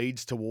probably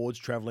leads towards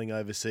travelling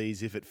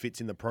overseas if it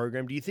fits in the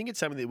program. Do you think it's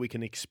something that we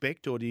can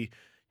expect, or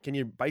can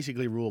you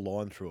basically rule a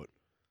line through it?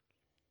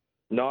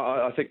 No,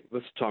 I think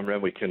this time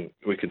around we can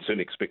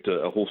certainly expect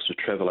a horse to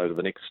travel over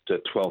the next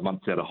 12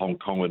 months out of Hong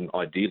Kong, and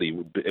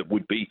ideally it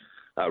would be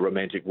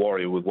Romantic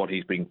Warrior with what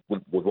he's been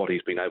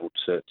able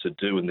to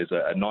do. And there's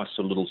a nice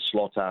little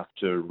slot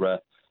after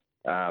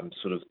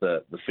sort of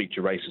the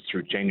feature races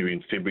through January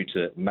and February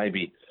to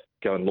maybe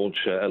go and launch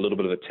a little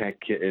bit of attack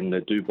in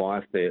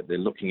Dubai. If they're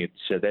looking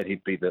at that,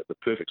 he'd be the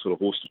perfect sort of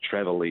horse to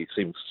travel. He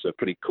seems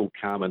pretty cool,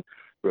 calm and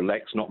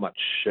relaxed. Not much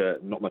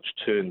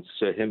turns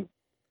him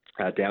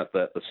down at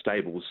the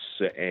stables,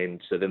 and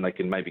then they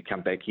can maybe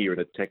come back here and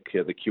attack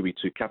the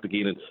QE2 Cup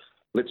again. And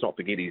let's not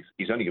forget,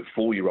 he's only a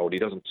 4-year-old. He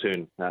doesn't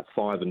turn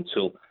 5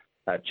 until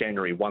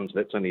January 1, so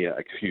that's only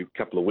a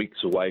couple of weeks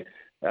away.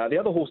 The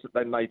other horse that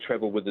they may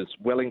travel with is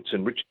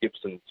Wellington. Richard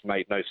Gibson's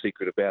made no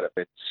secret about it.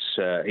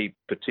 That he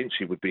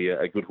potentially would be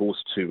a good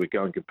horse to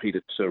go and compete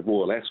at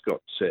Royal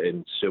Ascot.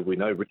 And so we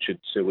know Richard,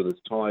 with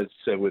his ties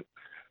with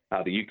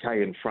the UK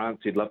and France,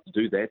 he'd love to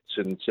do that.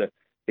 And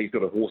he's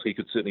got a horse he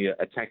could certainly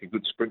attack a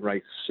good sprint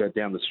race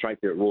down the straight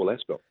there at Royal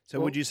Ascot. So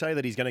would you say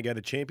that he's going to go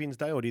to Champions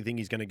Day, or do you think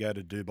he's going to go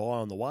to Dubai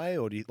on the way,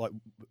 or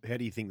how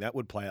do you think that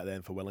would play out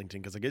then for Wellington?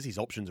 Because I guess his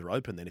options are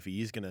open then if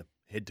he is going to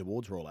head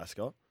towards Royal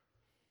Ascot.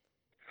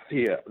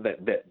 Yeah,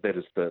 that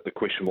is the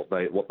question what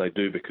they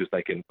do, because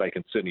they can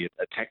certainly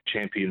attack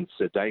Champions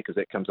Day, because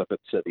that comes up at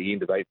the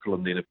end of April,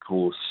 and then of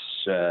course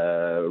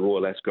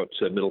Royal Ascot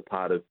middle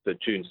part of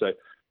June. So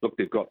look,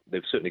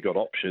 they've certainly got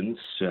options,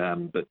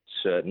 but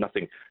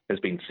nothing has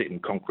been set in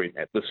concrete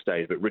at this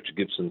stage. But Richard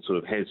Gibson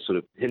has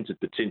hinted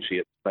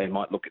potentially they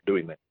might look at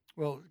doing that.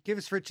 Well, give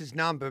us Richard's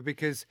number,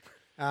 because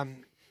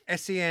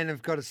SEN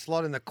have got a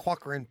slot in the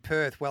Quokka in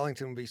Perth.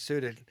 Wellington will be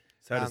suited.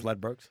 So does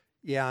Ladbrokes.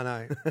 Yeah, I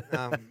know.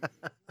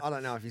 I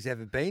don't know if he's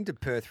ever been to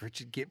Perth,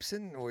 Richard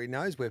Gibson, or he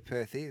knows where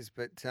Perth is.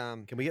 But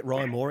Can we get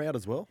Ryan Moore out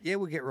as well? yeah,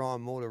 we'll get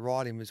Ryan Moore to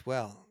ride him as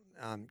well.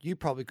 You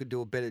probably could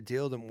do a better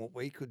deal than what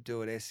we could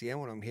do at SEN,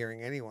 what I'm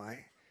hearing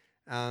anyway.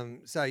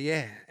 So,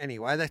 yeah,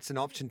 anyway, that's an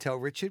option. Tell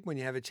Richard when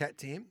you have a chat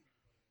to him.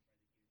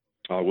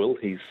 I will.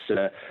 He's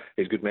a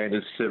good man,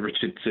 is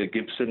Richard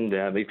Gibson.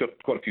 He's got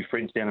quite a few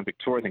friends down in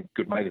Victoria. I think a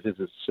good mate of his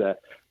is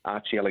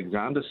Archie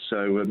Alexander,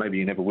 so maybe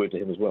you can have a word to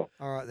him as well.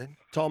 All right, then.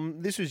 Tom,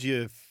 this was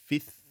your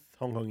 5th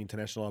Hong Kong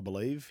International, I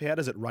believe. How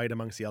does it rate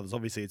amongst the others?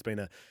 Obviously, it's been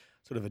a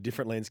sort of a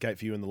different landscape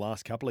for you in the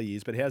last couple of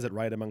years, but how does it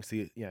rate amongst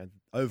the,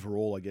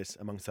 overall, I guess,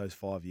 amongst those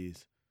 5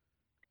 years?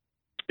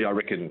 Yeah, I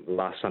reckon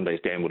last Sunday's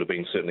Dam would have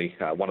been certainly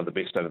one of the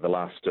best over the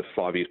last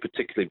 5 years,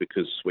 particularly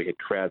because we had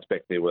crowds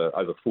back there. Were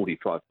over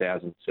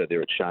 45,000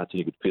 there at Sha Tin.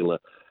 You could feel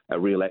a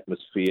real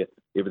atmosphere.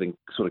 Everything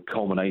sort of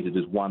culminated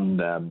as one.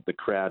 The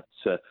crowds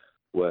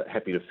were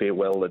happy to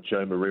farewell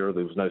Joe Moreira.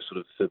 There was no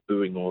sort of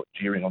booing or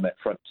jeering on that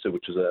front,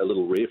 which is a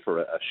little rare for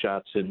a Sha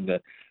Tin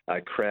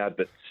crowd.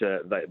 But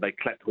they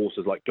clapped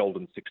horses like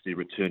Golden 60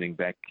 returning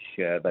back.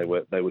 They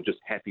were just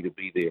happy to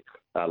be there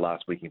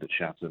last weekend at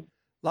Sha Tin.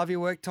 Love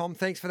your work, Tom.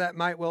 Thanks for that,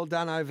 mate. Well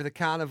done over the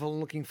carnival, and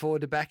looking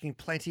forward to backing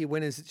plenty of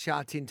winners at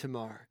Sha Tin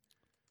tomorrow.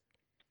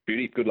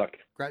 Beauty, good luck.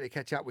 Great to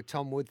catch up with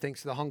Tom Wood.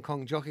 Thanks to the Hong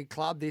Kong Jockey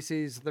Club. This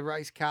is the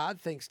race card.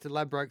 Thanks to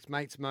Ladbrokes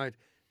Mates Mode.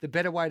 The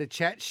better way to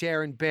chat,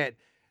 share and bet.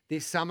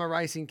 This summer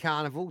racing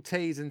carnival,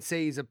 T's and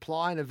C's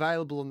apply and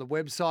available on the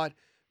website.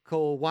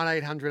 Call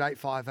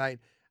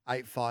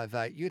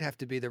 1-800-858-858. You'd have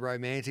to be the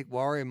romantic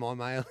warrior, my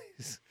mail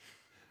is,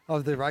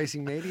 of the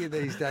racing media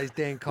these days,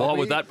 Dan Cobby. Why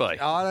would that be?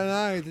 I don't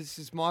know. This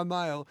is my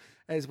mail.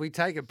 As we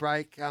take a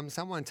break,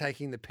 someone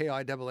taking the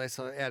PISS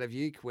out of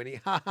you,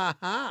 Quinny. Ha, ha,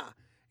 ha.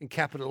 In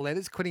capital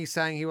letters. Quinny's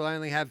saying he will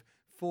only have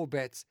 4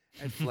 bets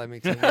at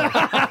Flemington.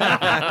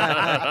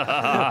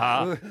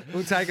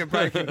 we'll take a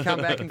break and come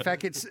back. In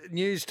fact, it's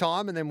news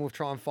time, and then we'll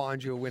try and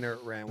find you a winner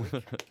at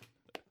Randwick.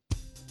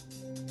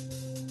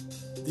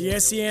 The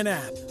SEN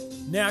app,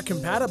 now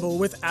compatible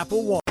with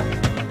Apple Watch.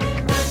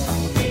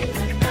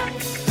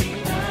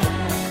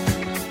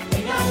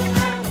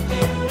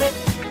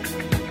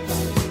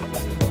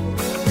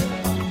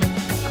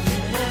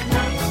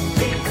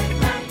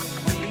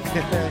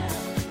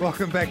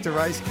 Welcome back to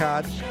Race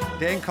Card.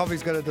 Dan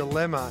Cobby's got a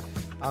dilemma.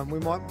 We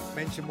might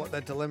mention what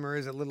that dilemma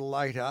is a little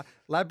later.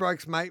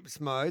 Ladbrokes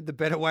Mates Mode, the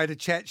better way to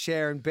chat,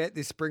 share and bet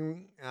this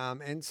spring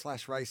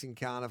 /racing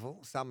carnival,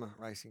 summer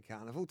racing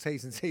carnival.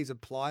 T's and C's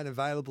apply and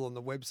available on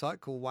the website.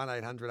 Call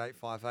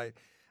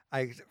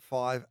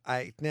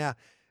 1-800-858-858. Now,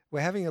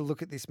 we're having a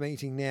look at this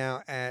meeting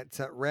now at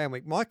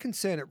Randwick. My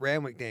concern at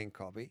Randwick, Dan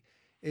Cobby,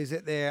 is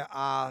that there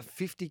are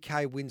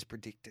 50K wins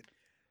predicted.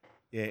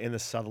 Yeah, in the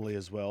southerly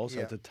as well, so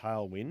Yeah. it's a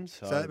tailwind.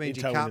 So that means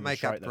you tailwind can't in the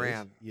make up straight, that is.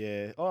 ground.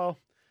 Yeah, oh,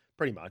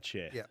 pretty much,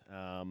 yeah. Yeah.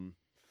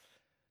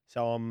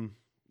 So I'm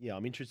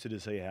interested to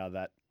see how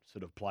that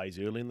sort of plays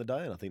early in the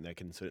day, and I think that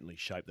can certainly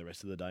shape the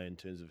rest of the day in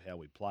terms of how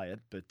we play it.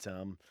 But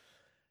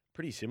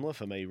pretty similar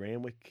for me,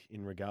 Randwick,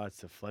 in regards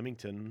to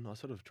Flemington. I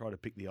sort of try to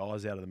pick the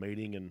eyes out of the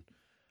meeting, and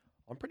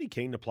I'm pretty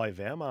keen to play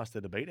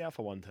Vowmaster to beat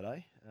Alpha One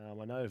today.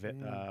 I know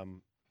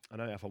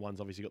Alpha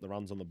One's obviously got the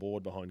runs on the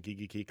board behind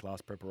Gigi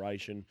class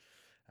preparation.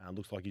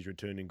 Looks like he's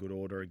returned in good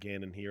order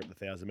again, and here at the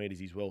 1,000 metres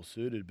he's well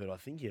suited. But I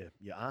think you're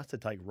asked to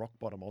take rock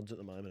bottom odds at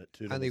the moment at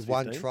 $2.15. Only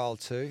one trial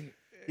too.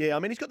 Yeah, I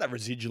mean he's got that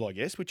residual, I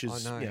guess, which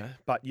is I know.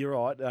 But you're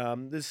right. I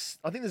think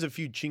there's a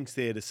few chinks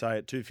there to say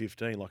at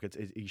 $2.15, like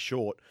he's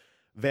short.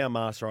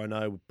 Vowmaster, I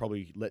know, would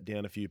probably let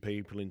down a few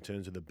people in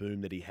terms of the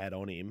boom that he had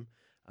on him.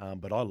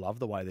 But I love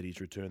the way that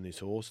he's returned this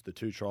horse. The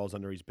 2 trials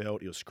under his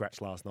belt. He was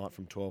scratched last night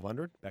from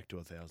 1,200 back to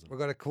 1,000. We've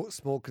got a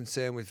small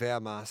concern with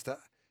Vowmaster.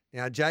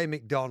 Now, Jay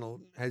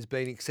McDonald has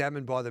been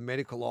examined by the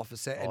medical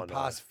officer and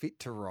passed fit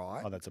to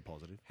ride. Oh, that's a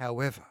positive.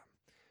 However,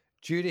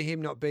 due to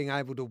him not being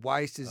able to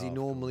waste as he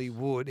normally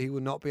would, he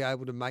will not be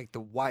able to make the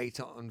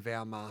weight on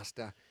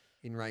Vowmaster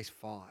in race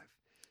 5.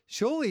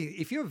 Surely,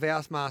 if you're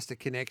Vowmaster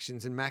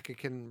connections and Macca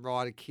can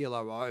ride a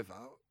kilo over,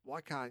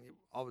 why can't you?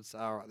 I would say,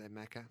 all right then,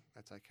 Macca,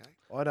 that's okay.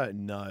 I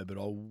don't know, but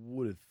I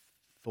would have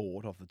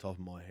thought off the top of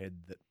my head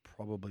that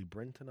probably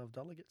Brenton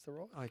Avdulla gets the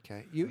ride.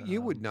 Okay.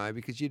 You would know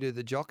because you do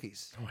the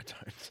jockeys. No, I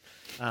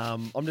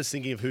don't. I'm just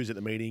thinking of who's at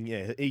the meeting.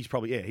 Yeah, he's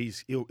probably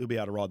he'll be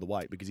able to ride the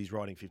weight because he's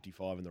riding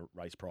 55 in the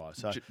race prior.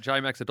 So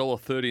J-Max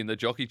 $1.30 in the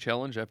jockey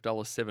challenge,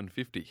 Avdulla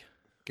 $7.50.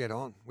 Get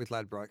on with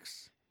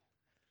Ladbrokes.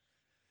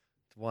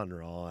 it's one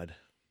ride,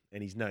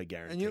 and he's no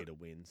guarantee to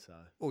win. So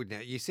Oh, now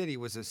you said he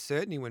was a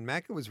certainty when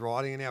Macca was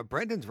riding, and now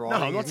Brendan's no,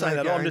 riding. I'm not He's saying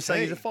no that. I'm just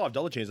saying he's a guarantee.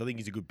 $5 chance. I think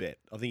he's a good bet.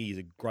 I think he's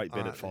a great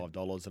bet Alright, at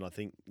 $5, and I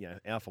think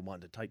Alpha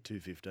One to take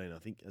 $2.15. I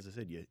think, as I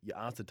said, you're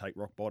asked to take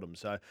rock bottom.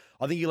 So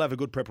I think you'll have a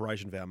good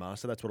preparation,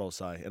 Vowmaster. That's what I'll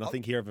say. And I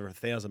think here over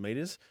 1,000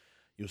 metres,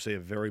 you'll see a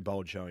very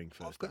bold showing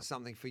first. I've got up.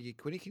 something for you,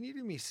 Quinny. Can you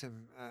do me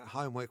some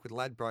homework with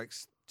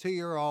Ladbrokes?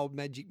 2-year-old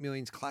Magic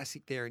Millions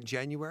Classic there in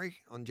January,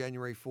 on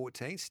January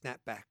 14th.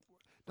 Snapback.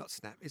 Not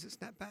snap. Is it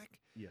snapback?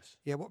 Yes.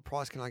 Yeah, what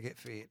price can I get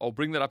for you? I'll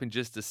bring that up in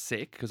just a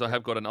sec because I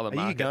have got another Are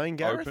market you going,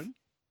 Gareth? open.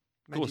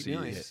 course Magic he is.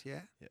 Millions,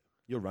 yeah. Yeah.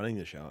 You're running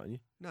the show, aren't you?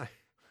 No,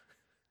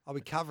 I'll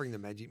be covering the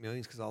Magic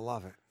Millions because I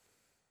love it.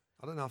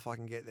 I don't know if I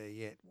can get there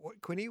yet.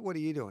 Quinny, what are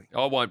you doing?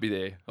 I won't be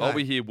there. No. I'll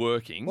be here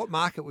working. What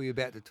market were you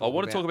about to talk I about?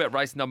 want to talk about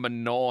race number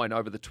 9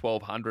 over the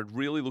 1200.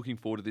 Really looking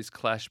forward to this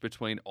clash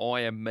between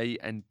I Am Me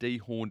and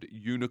Dehorned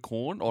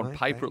Unicorn. On Okay.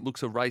 paper, it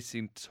looks a race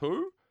in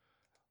 2.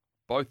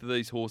 Both of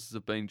these horses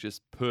have been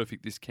just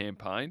perfect this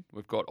campaign.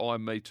 We've got I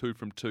Am Me 2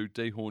 from 2,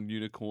 Dehorned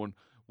Unicorn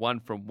 1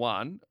 from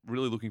 1.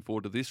 Really looking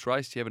forward to this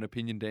race. Do you have an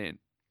opinion, Dan?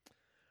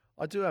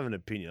 I do have an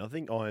opinion. I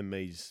think I Am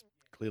Me's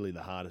clearly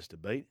the hardest to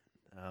beat.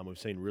 We've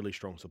seen really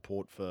strong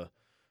support for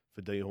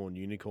Dehorned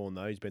Unicorn,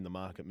 though. He's been the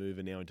market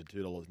mover now into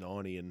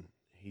 $2.90, and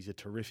he's a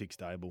terrific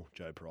stable,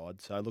 Joe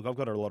Pride. So, look, I've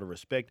got a lot of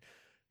respect.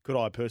 Could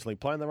I personally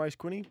play in the race,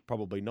 Quinny?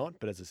 Probably not.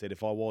 But as I said,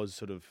 if I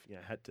was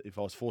if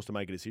I was forced to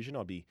make a decision,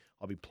 I'd be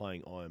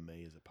playing I Am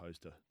Me as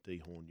opposed to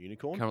Dehorned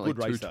Unicorn. Currently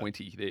Good race, though.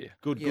 220 there.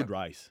 Good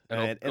race. And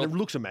I'll- it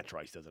looks a match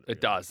race, doesn't it?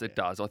 It does. It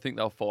does. I think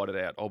they'll fight it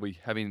out. I'll be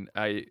having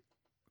a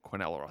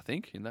Quinella, I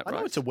think, in that I race.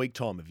 know it's a weak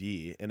time of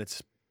year, and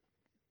it's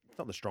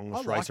not the strongest I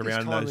like race this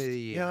around time those. of the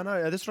year. Yeah, I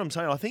know. That's what I'm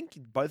saying. I think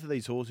both of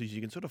these horses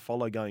you can sort of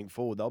follow going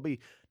forward. They'll be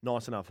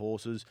nice enough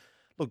horses.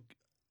 Look,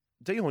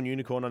 Dehorned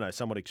Unicorn, I know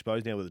somewhat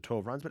exposed now with the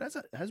 12 runs, but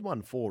has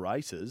won 4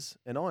 races,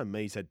 and I Am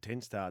Me's had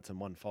 10 starts and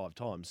won 5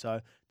 times. So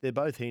they're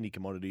both handy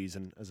commodities,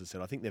 and as I said,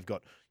 I think they've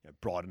got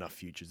bright enough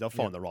futures. They'll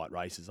find the right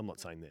races. I'm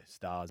not saying they're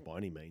stars by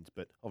any means,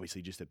 but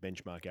obviously just at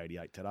benchmark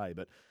 88 today.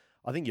 But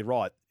I think you're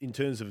right. In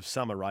terms of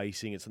summer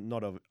racing, it's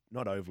not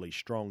overly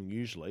strong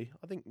usually.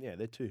 I think,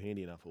 they're 2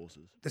 handy enough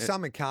horses. The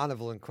Summer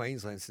Carnival in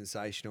Queensland,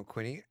 sensational,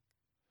 Quinny.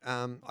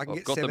 I can I've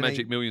get got the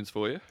Magic Millions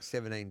for you.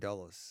 $17.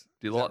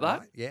 Do you like that?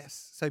 Right?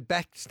 Yes. So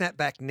snap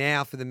back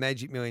now for the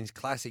Magic Millions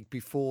Classic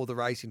before the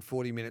race in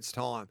 40 minutes'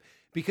 time.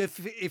 Because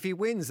if he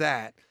wins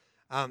that,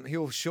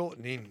 he'll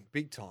shorten in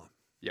big time.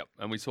 Yep,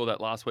 and we saw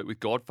that last week with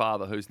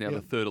Godfather, who's now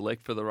the third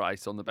elect for the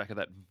race on the back of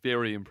that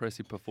very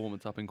impressive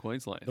performance up in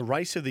Queensland. The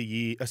race of the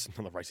year, not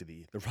the race of the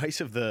year, the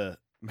race of the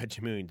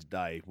Magic Millions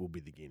Day will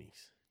be the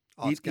Guineas.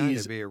 Oh, it's going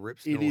to be a rip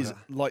snorter. It is,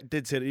 like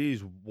Dead said, it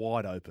is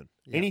wide open.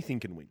 Yep. Anything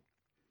can win.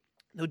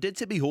 There'll Dead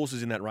set be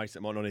horses in that race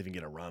that might not even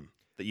get a run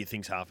that you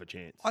think's half a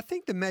chance. I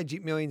think the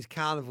Magic Millions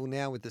Carnival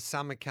now with the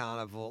Summer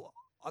Carnival,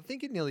 I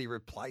think it nearly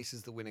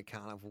replaces the Winter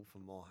Carnival for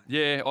mine.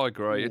 Yeah, I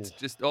agree. It's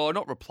just,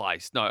 not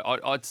replaced. No,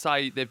 I'd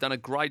say they've done a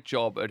great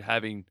job at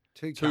having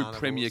Two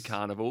premier carnivals.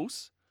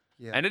 carnivals.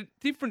 Yeah. And at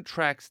different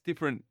tracks,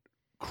 different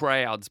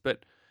crowds,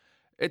 but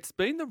it's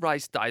been the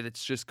race day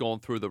that's just gone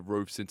through the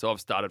roof since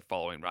I've started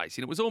following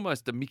racing. It was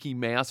almost a Mickey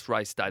Mouse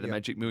race day, the Yep.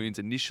 Magic Millions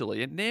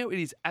initially, and now it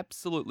is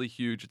absolutely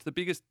huge. It's the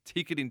biggest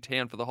ticket in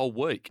town for the whole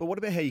week. But what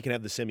about how you can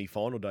have the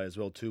semi-final day as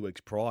well 2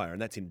 weeks prior,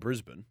 and that's in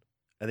Brisbane,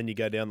 and then you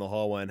go down the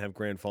highway and have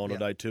grand final Yep.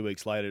 day 2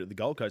 weeks later at the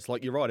Gold Coast?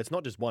 Like, you're right, it's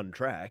not just one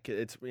track.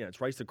 It's it's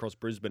raced across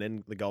Brisbane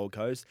and the Gold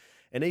Coast,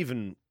 and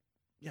even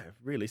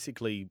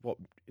realistically,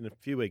 in a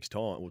few weeks'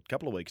 time, or a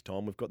couple of weeks'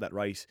 time, we've got that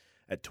race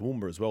at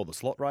Toowoomba as well, the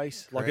slot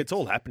race. Like, it's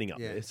all happening up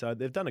Yeah. there, so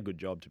they've done a good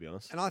job, to be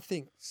honest. And I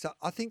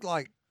think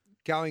like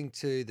going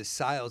to the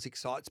sales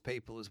excites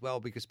people as well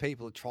because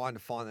people are trying to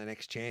find the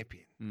next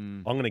champion.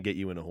 I'm going to get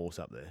you in a horse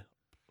up there.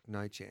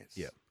 No chance.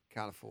 Yep.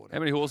 Can't afford it. How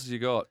many horses you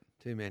got?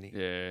 Too many.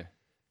 Yeah,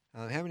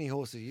 How many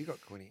horses you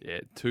got, Quinny? yeah,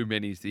 too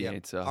many is the Yep.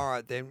 answer. All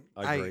right, then.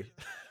 I agree.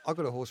 I've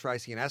got a horse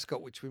racing in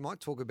Ascot, which we might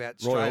talk about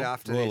straight Royal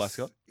after Royal this.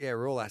 Ascot. Yeah,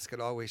 Royal Ascot,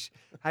 I wish.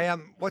 Hey,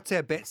 what's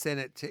our bets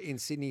then in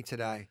Sydney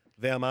today?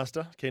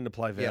 Vowmaster, keen to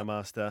play Yep.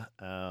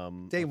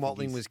 Vowmaster. Dean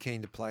Watling was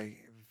keen to play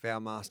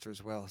Vowmaster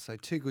as well. So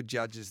 2 good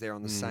judges there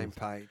on the same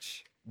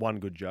page. one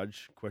good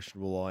judge,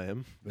 questionable I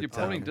am. You're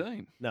prodding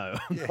Dean. No,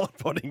 I'm not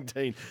prodding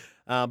Dean.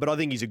 But I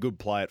think he's a good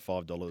play at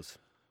 $5.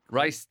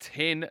 Race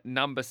 10,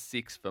 number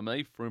 6 for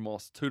me.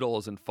 Frumos,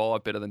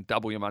 $2.05, better than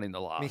double your money in the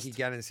last. Mickey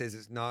Gannon says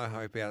it's no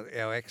hope,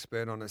 our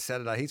expert on a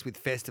Saturday. He's with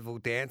Festival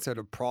Dancer at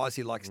a prize.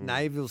 He likes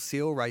Naval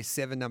Seal, race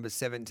 7, number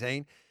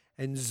 17.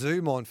 And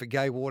Zoom On for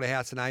Gay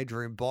Waterhouse and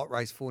Adrian Bott,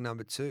 race 4,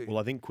 number 2. Well,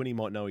 I think Quinny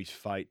might know his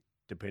fate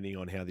depending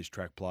on how this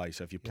track plays.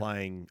 So if you're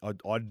playing,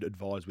 I'd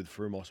advise with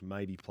Frumos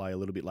maybe play a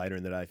little bit later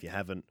in the day if you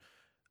haven't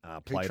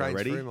Who played trains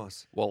already.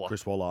 Frumos? Waller.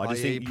 Chris Waller. I Oh,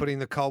 just yeah, think you putting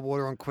the cold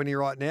water on Quinny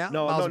right now?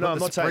 No, Might as well I'm put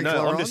the not saying no.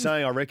 sprinkler I'm just on.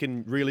 saying I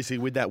reckon realistically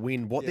with that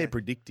win, what Yeah. they're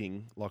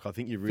predicting, like I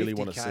think you really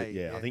want to 50K, see.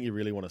 Yeah, yeah. I think you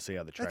really want to see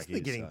how the track That's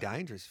is. getting so.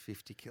 dangerous,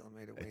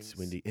 50-kilometre winds. It's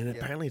windy, and Yep.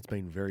 apparently it's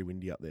been very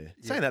windy up there.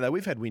 Yeah. Saying that though,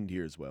 we've had wind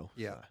here as well.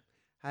 Yeah. so.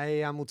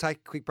 Hey, we'll take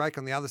a quick break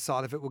on the other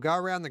side of it. We'll go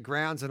around the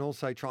grounds and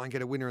also try and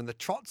get a winner in the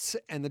trots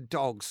and the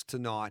dogs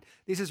tonight.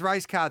 This is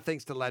Race Card,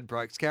 thanks to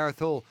Ladbrokes. Gareth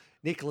Hall,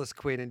 Nicholas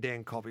Quinn and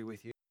Dan Cobby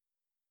with you.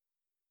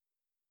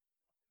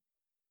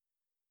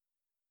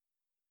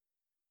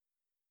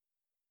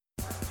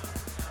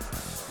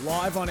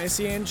 Live on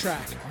SEN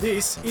Track,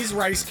 this is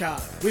Race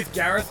Card with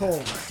Gareth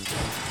Hall.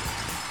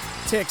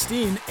 Text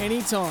in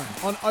anytime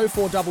on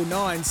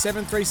 0499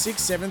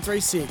 736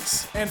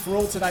 736. And for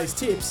all today's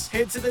tips,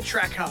 head to the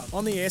Track Hub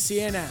on the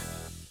SEN app.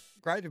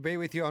 Great to be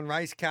with you on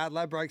Race Card,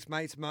 Ladbrokes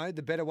Mates Mode,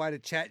 the better way to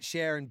chat,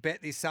 share and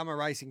bet this summer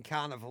racing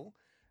carnival.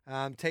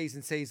 T's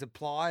and C's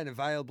apply and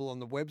available on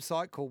the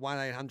website. Call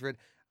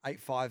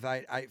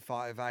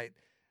 1-800-858-858.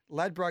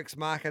 Ladbrokes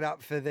market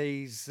up for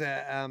these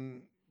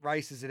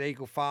races at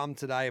Eagle Farm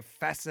today.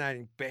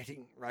 Fascinating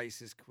betting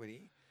races,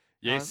 Quinny.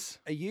 Yes.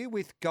 Are you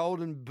with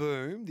Golden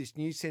Boom, this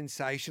new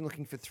sensation,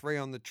 looking for 3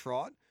 on the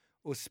trot,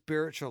 or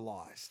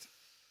Spiritualized?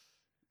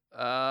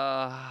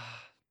 I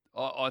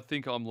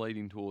think I'm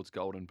leading towards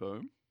Golden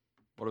Boom.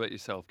 What about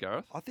yourself,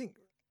 Gareth? I think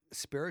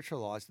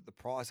Spiritualized at the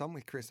price. I'm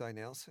with Chris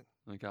O'Nelson.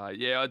 Okay,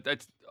 yeah,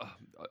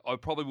 I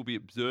probably will be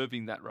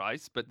observing that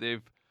race, but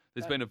there's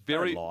been a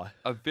lie.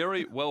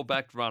 very well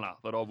backed runner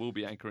that I will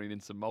be anchoring in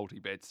some multi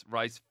bets.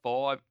 Race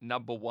 5,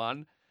 number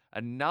 1,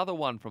 another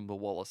one from the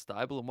Wallace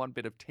stable, and one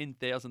bet of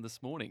 10,000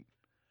 this morning.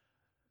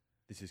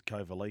 This is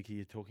Kovaliki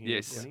you're talking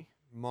Yes. about, Kenny?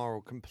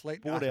 Moral,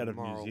 complete. Bought utter out of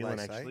New moral, Zealand,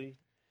 they say. actually.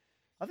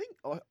 I think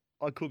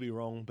I could be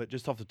wrong, but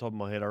just off the top of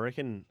my head, I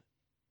reckon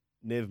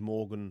Nev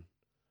Morgan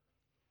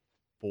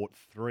bought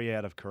 3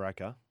 out of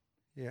Karaka.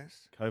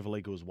 Yes.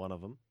 Kovalika was one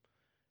of them.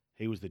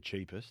 He was the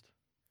cheapest.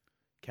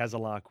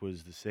 Kazalak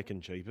was the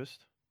second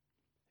cheapest.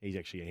 He's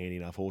actually a handy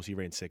enough horse. He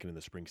ran second in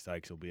the Spring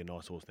Stakes. He'll be a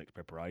nice horse next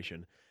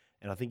preparation.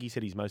 And I think he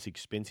said his most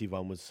expensive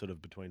one was sort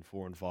of between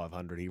 400 and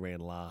 500. He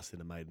ran last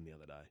in a maiden the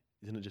other day.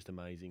 Isn't it just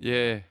amazing?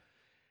 Yeah.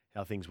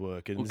 How things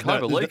work. And Well, there's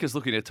no- Kovalika's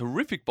looking at a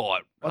terrific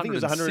bite. I think it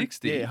was 100.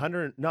 160. Yeah,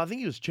 100. No, I think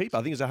he was cheap. I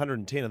think it was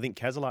 110. I think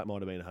Kazalak might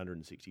have been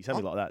 160,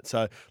 something like that.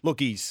 So look,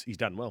 he's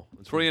done well.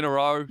 That's 3 good. in a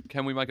row.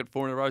 Can we make it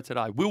 4 in a row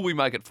today? Will we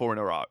make it 4 in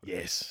a row?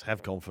 Yes,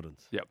 have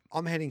confidence. Yep.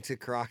 I'm heading to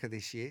Karaka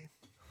this year.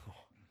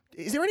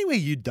 Is there anywhere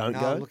you don't No,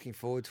 go? I'm looking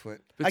forward to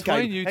it. Between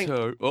Okay, you hang-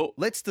 two. Oh,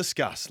 Let's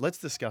discuss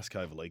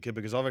Kovalika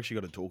because I've actually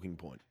got a talking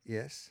point.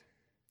 Yes.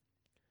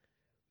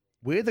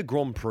 Where the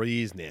Grand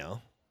Prix is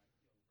now,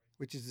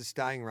 Which is the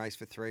staying race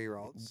for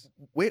 3-year-olds.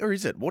 where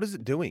is it? What is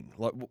it doing?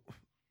 Like,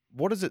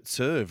 what does it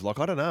serve? Like,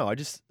 I don't know.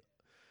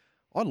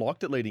 I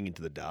liked it leading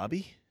into the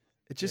Derby.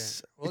 It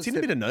just, Well, it's it's in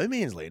a the- bit of no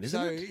man's land, isn't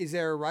So it? is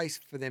there a race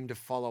for them to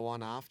follow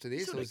on after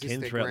this? Sort or of is this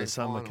can their throughout the grand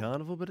summer final?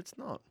 carnival, but it's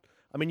not.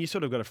 I mean, you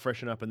sort of got to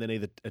freshen up and then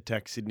either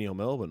attack Sydney or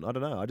Melbourne. I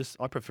don't know.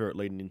 I prefer it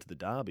leading into the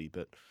Derby,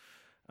 but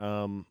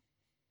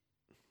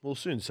we'll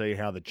soon see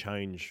how the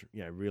change,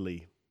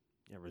 really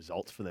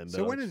results for them. So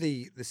But when are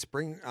the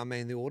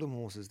autumn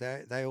horses,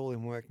 they all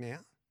in work now?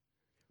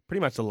 pretty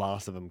much the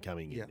last of them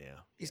coming Yeah. in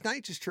now. Is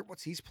Nature's Trip,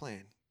 what's his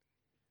plan?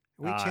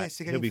 Are we a Uh, chance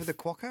to get he'll him be for the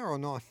Quokka or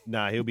not?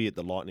 No, he'll be at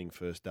the Lightning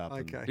first up.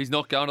 and- Okay. he's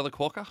not going to the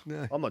Quokka?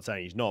 No. I'm not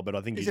saying he's not, but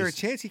I think Is there a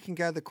chance he can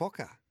go to the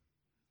Quokka?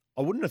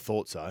 I wouldn't have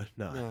thought so.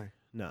 No. No.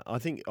 No. I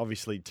think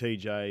obviously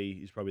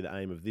TJ is probably the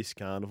aim of this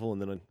carnival,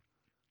 and then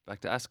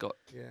Back to Ascot.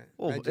 Yeah.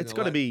 well, Imagine it's a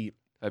got to lot- be.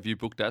 Have you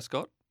booked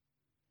Ascot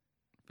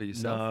for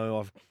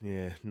yourself?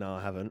 No,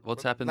 I haven't.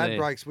 What's happened Lad there?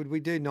 breaks. Would we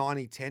do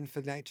 90-10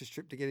 for Nature's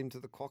Trip to get him to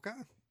the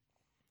Quokka?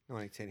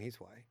 90-10 his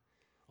way.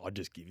 I'd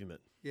just give him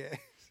it. Yeah.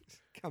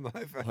 Come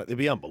over. Like, it'd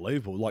be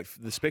unbelievable. Like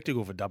the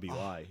spectacle for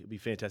WA, it'd be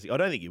fantastic. I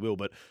don't think he will,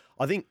 but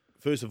I think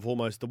first and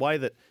foremost, the way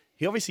that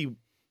he obviously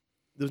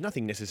there was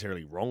nothing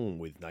necessarily wrong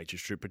with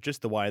Nature's Trip, but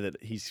just the way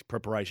that his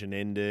preparation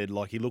ended.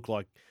 Like he looked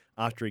like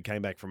after he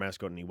came back from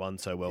Ascot and he won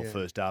so well Yeah.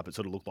 first up, it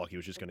sort of looked like he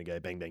was just going to go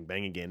bang, bang,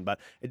 bang again. But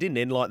it didn't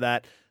end like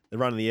that. The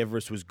run of the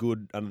Everest was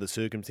good under the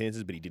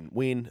circumstances, but he didn't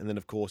win. And then,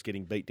 of course,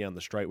 getting beat down the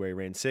straight where he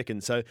ran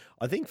second. So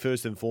I think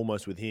first and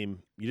foremost with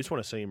him, you just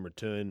want to see him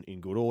return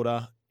in good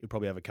order. He'll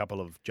probably have a couple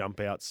of jump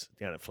outs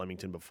down at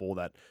Flemington before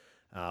that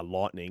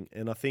Lightning.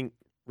 And I think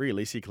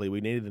realistically,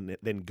 we need to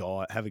then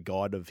have a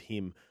guide of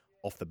him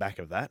off the back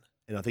of that.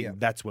 And I think Yeah.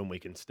 that's when we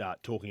can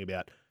start talking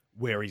about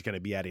where he's going to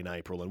be at in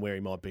April and where he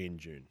might be in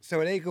June. So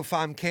at Eagle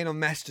Farm, keen on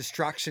mass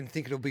destruction,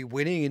 think it'll be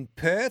winning. In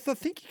Perth, I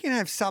think you can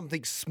have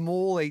something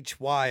small each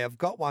way. I've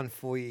got one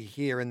for you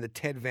here in the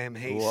Ted Van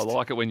Heest. Oh, I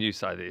like it when you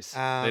say this.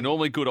 They're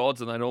normally good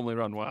odds and they normally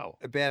run well.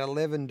 About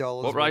 $11.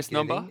 What we're race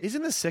number? getting.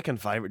 Isn't the second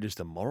favourite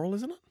just a moral,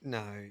 isn't it?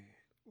 No.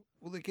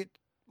 Will they get...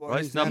 Race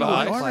who's that number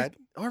on, 8? Clad?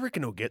 I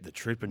reckon he'll get the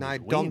trip and No,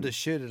 just Dom win. to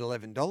shoot at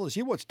 $11.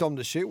 You watched Dom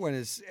to shoot when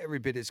it's every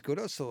bit as good.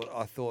 I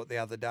thought the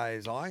other day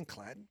as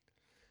Ironclad.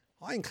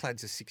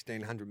 Ironclad's a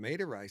 1,600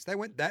 metre race. They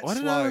went that I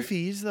don't slow. know if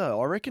he is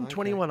though. I reckon Okay.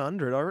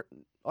 2,100.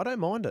 I don't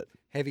mind it.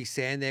 Heavy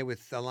sand there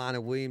with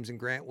Alana Williams and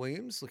Grant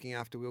Williams looking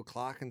after Will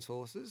Clarken's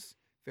horses.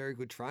 Very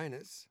good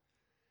trainers.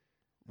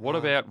 What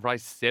about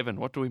race 7?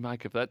 What do we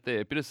make of that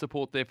there? A bit of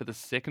support there for the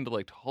second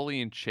elect, Holly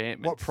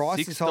Enchantment. What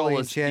price is Holly $6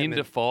 Enchantment?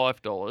 into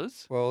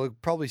 $5. Well, it'll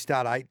probably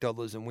start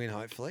 $8 and win,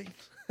 hopefully.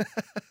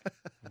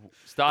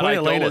 Start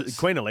 $8.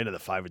 Queen Elena, the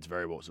favourite's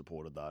very well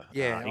supported though.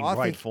 Yeah, in I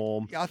great think-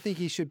 form. I think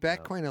you should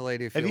back Queen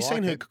Elite if Have you like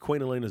seen who it.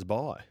 Queen Elena's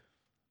by?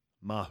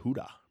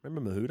 Mahuda.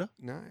 Remember Mahuda?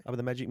 No. Up at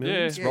the Magic Yeah.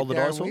 Millions? Yeah, Roll the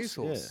Darren dice Weir's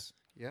horse? horse.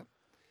 Yep.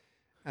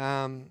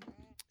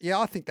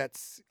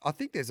 I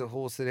think there's a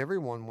horse that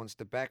everyone wants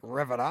to back.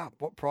 Rev It Up.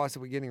 What price are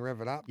we getting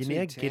Rev It Up? You're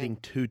now 210. getting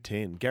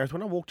 210. Gareth,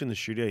 when I walked in the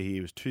studio here,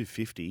 it was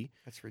 250.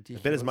 That's I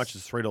ridiculous. bet as much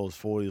as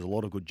 $3.40. There's a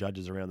lot of good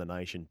judges around the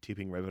nation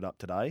tipping Rev It Up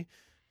today.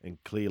 And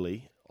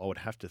clearly, I would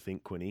have to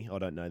think, Quinny, I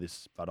don't know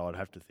this, but I'd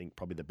have to think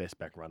probably the best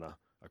back runner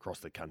across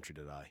the country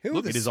today. Who are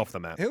Look, the it is s- off the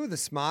map. Who are the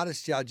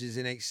smartest judges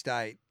in each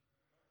state?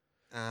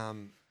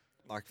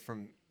 like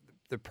from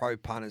the pro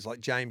punters,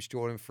 like James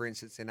Jordan, for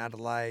instance, in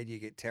Adelaide. You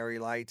get Terry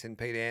Leighton,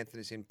 Peter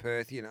Anthony's in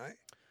Perth.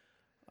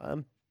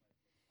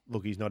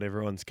 Look, he's not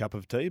everyone's cup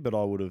of tea, but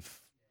I would have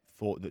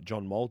thought that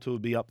John Moulter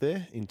would be up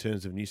there in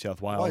terms of New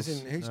South Wales.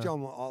 Who's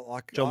John?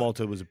 John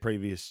Moulter was a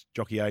previous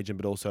jockey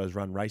agent, but also has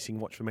run Racing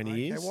Watch for many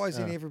years. Why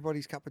isn't he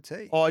everybody's cup of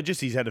tea?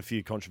 He's had a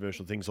few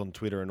controversial things on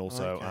Twitter, and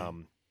also,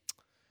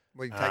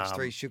 Well, he takes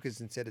 3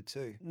 sugars instead of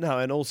 2.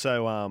 and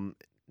also,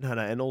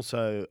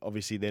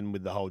 obviously, then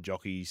with the whole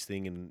jockeys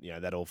thing, and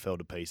that all fell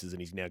to pieces,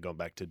 and he's now gone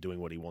back to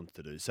doing what he wants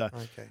to do. So,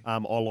 I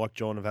like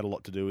John. I've had a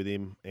lot to do with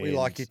him. We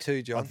like you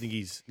too, John. I think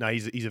he's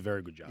a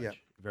very good judge. Yep.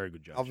 Very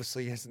good judge.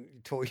 Obviously, he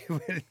hasn't taught you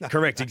anything.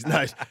 Correct.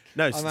 No,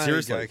 I'm only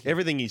seriously. joking.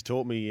 Everything he's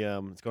taught me,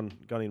 it's gone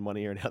in one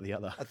ear and out the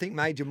other. I think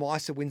Major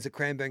Meister wins the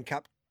Cranbourne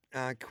Cup,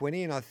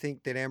 Quinny, and I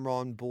think that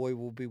Amron Boy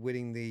will be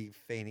winning the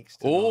Phoenix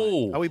tonight.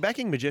 Oh, Are we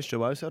backing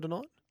Majestuoso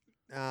tonight?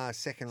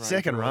 Second row.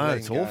 Second row,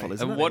 it's awful,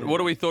 isn't and it? what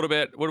do we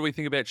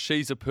think about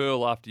She's a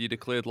Pearl after you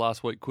declared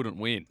last week couldn't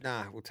win?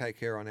 Nah, we'll take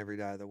her on every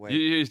day of the week.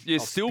 You're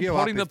I'll still spew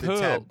potting up the if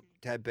Pearl.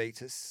 Tab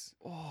beats us.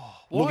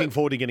 Looking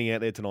forward to getting out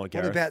there tonight,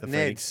 Gareth. What about the Neds?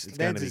 Phoenix. It's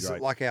going Neds to be is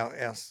great. like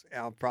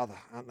our brother,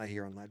 aren't they,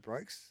 here on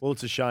Ladbrokes? Well,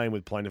 it's a shame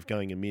with Plaintiff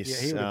going amiss.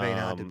 Yeah, he would have been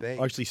hard to beat.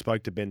 I actually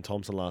spoke to Ben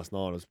Thompson last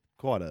night. It was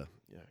quite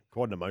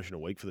an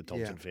emotional week for the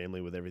Thompson family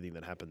with everything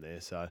that happened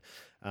there. So,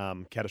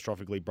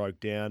 catastrophically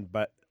broke down,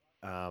 but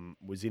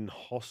was in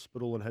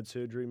hospital and had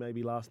surgery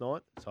maybe last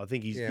night. So I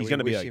think he's going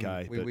to be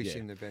okay. We wish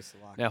him the best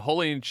of luck. Now,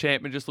 Holly and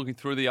Chapman, just looking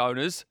through the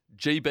owners.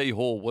 GB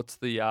Hall, what's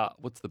the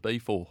B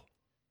for?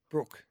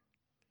 Brooke.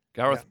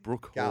 Gareth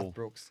Brooke Hall. Garth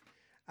Brooks.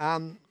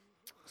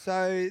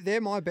 So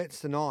they're my bets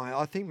tonight.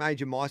 I think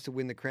Major Meister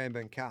win the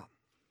Cranbourne Cup.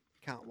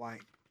 Can't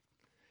wait.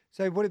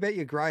 So what about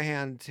your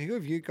greyhound? Who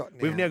have you got now?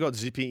 We've now got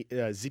Zippy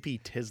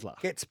Tesla.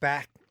 Gets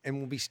back and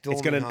will be storming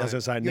It's going to, home. as I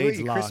say, You've needs got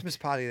your luck. Christmas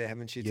party there,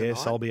 haven't you,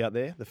 Yes, tonight? I'll be out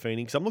there, the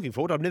Phoenix. I'm looking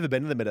forward. I've never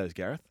been to the Meadows,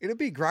 Gareth. It'll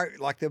be great.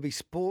 Like, there'll be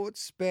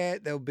sports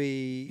bet. There'll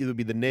be... There'll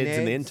be the Neds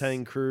and the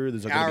Entane crew.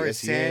 There's going to be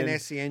SEN.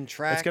 SEN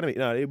track. It's going to be...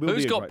 No, it will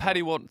Who's be a got great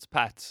Paddy night. Wants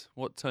Pats?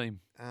 What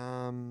team?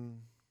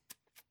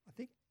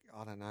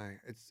 I don't know.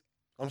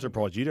 I'm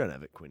surprised you don't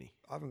have it, Quinny.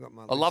 I haven't got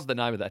my I love list. the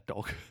name of that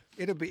dog.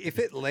 It'll be... If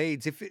it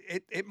leads, if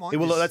it might...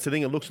 Well, just- that's the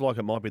thing. It looks like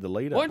it might be the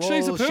leader. Won't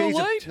She's a Pearl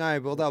lead? No,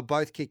 well, they'll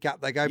both kick up.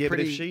 They go Yeah,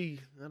 pretty... but if she...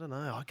 I don't know.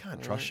 I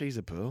can't trust She's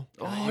a Pearl.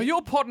 Oh,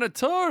 you're potting it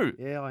too.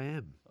 Yeah, I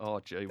am. Oh,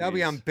 gee They'll be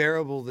whiz.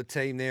 unbearable, the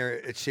team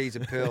there at She's a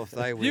Pearl, if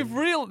they win.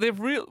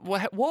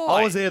 Why?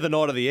 I was there the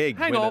night of the egg.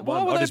 Hang when on, it why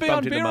won. would I they just be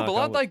bumped into Mark unbearable?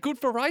 Aren't Owen. they good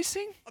for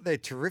racing? They're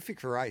terrific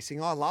for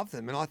racing. I love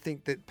them, and I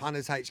think that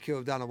Punters HQ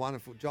have done a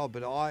wonderful job,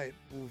 but I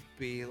will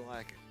be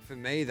like... For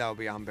me, they'll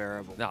be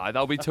unbearable. No,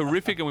 they'll be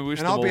terrific, and we wish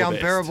And them I'll all be the best.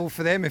 unbearable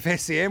for them if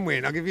SEM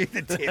win. I'll give you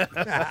the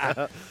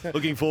tip.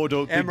 Looking forward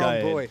to a good Emron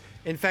day. Boy.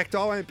 In fact,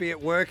 I won't be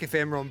at work if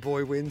Emron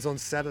Boy wins on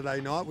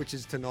Saturday night, which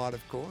is tonight,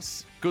 of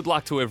course. Good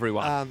luck to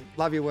everyone.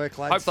 Love your work,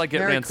 lads. Hope they get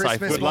Merry round safe.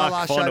 Christmas. Good My luck.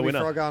 last Find show a winner.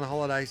 before I go on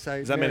holiday. So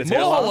Does that mean it's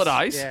Merry More our Christmas.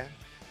 holidays?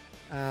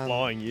 Yeah.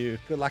 Flying you.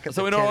 Good luck at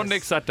So the we're not on tennis.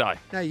 next Saturday.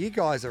 No, you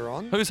guys are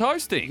on. Who's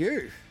hosting?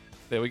 You.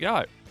 There we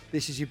go.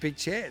 This is your big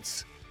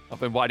chance.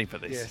 I've been waiting for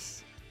this. Yes.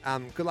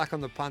 Good luck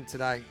on the punt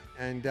today.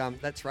 And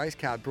that's Race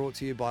Card brought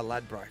to you by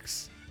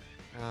Ladbrokes.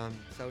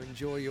 So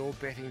enjoy your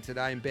betting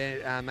today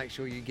and make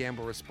sure you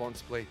gamble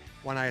responsibly.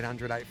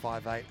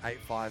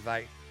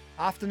 1-800-858-858.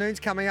 Afternoon's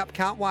coming up.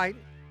 Can't wait.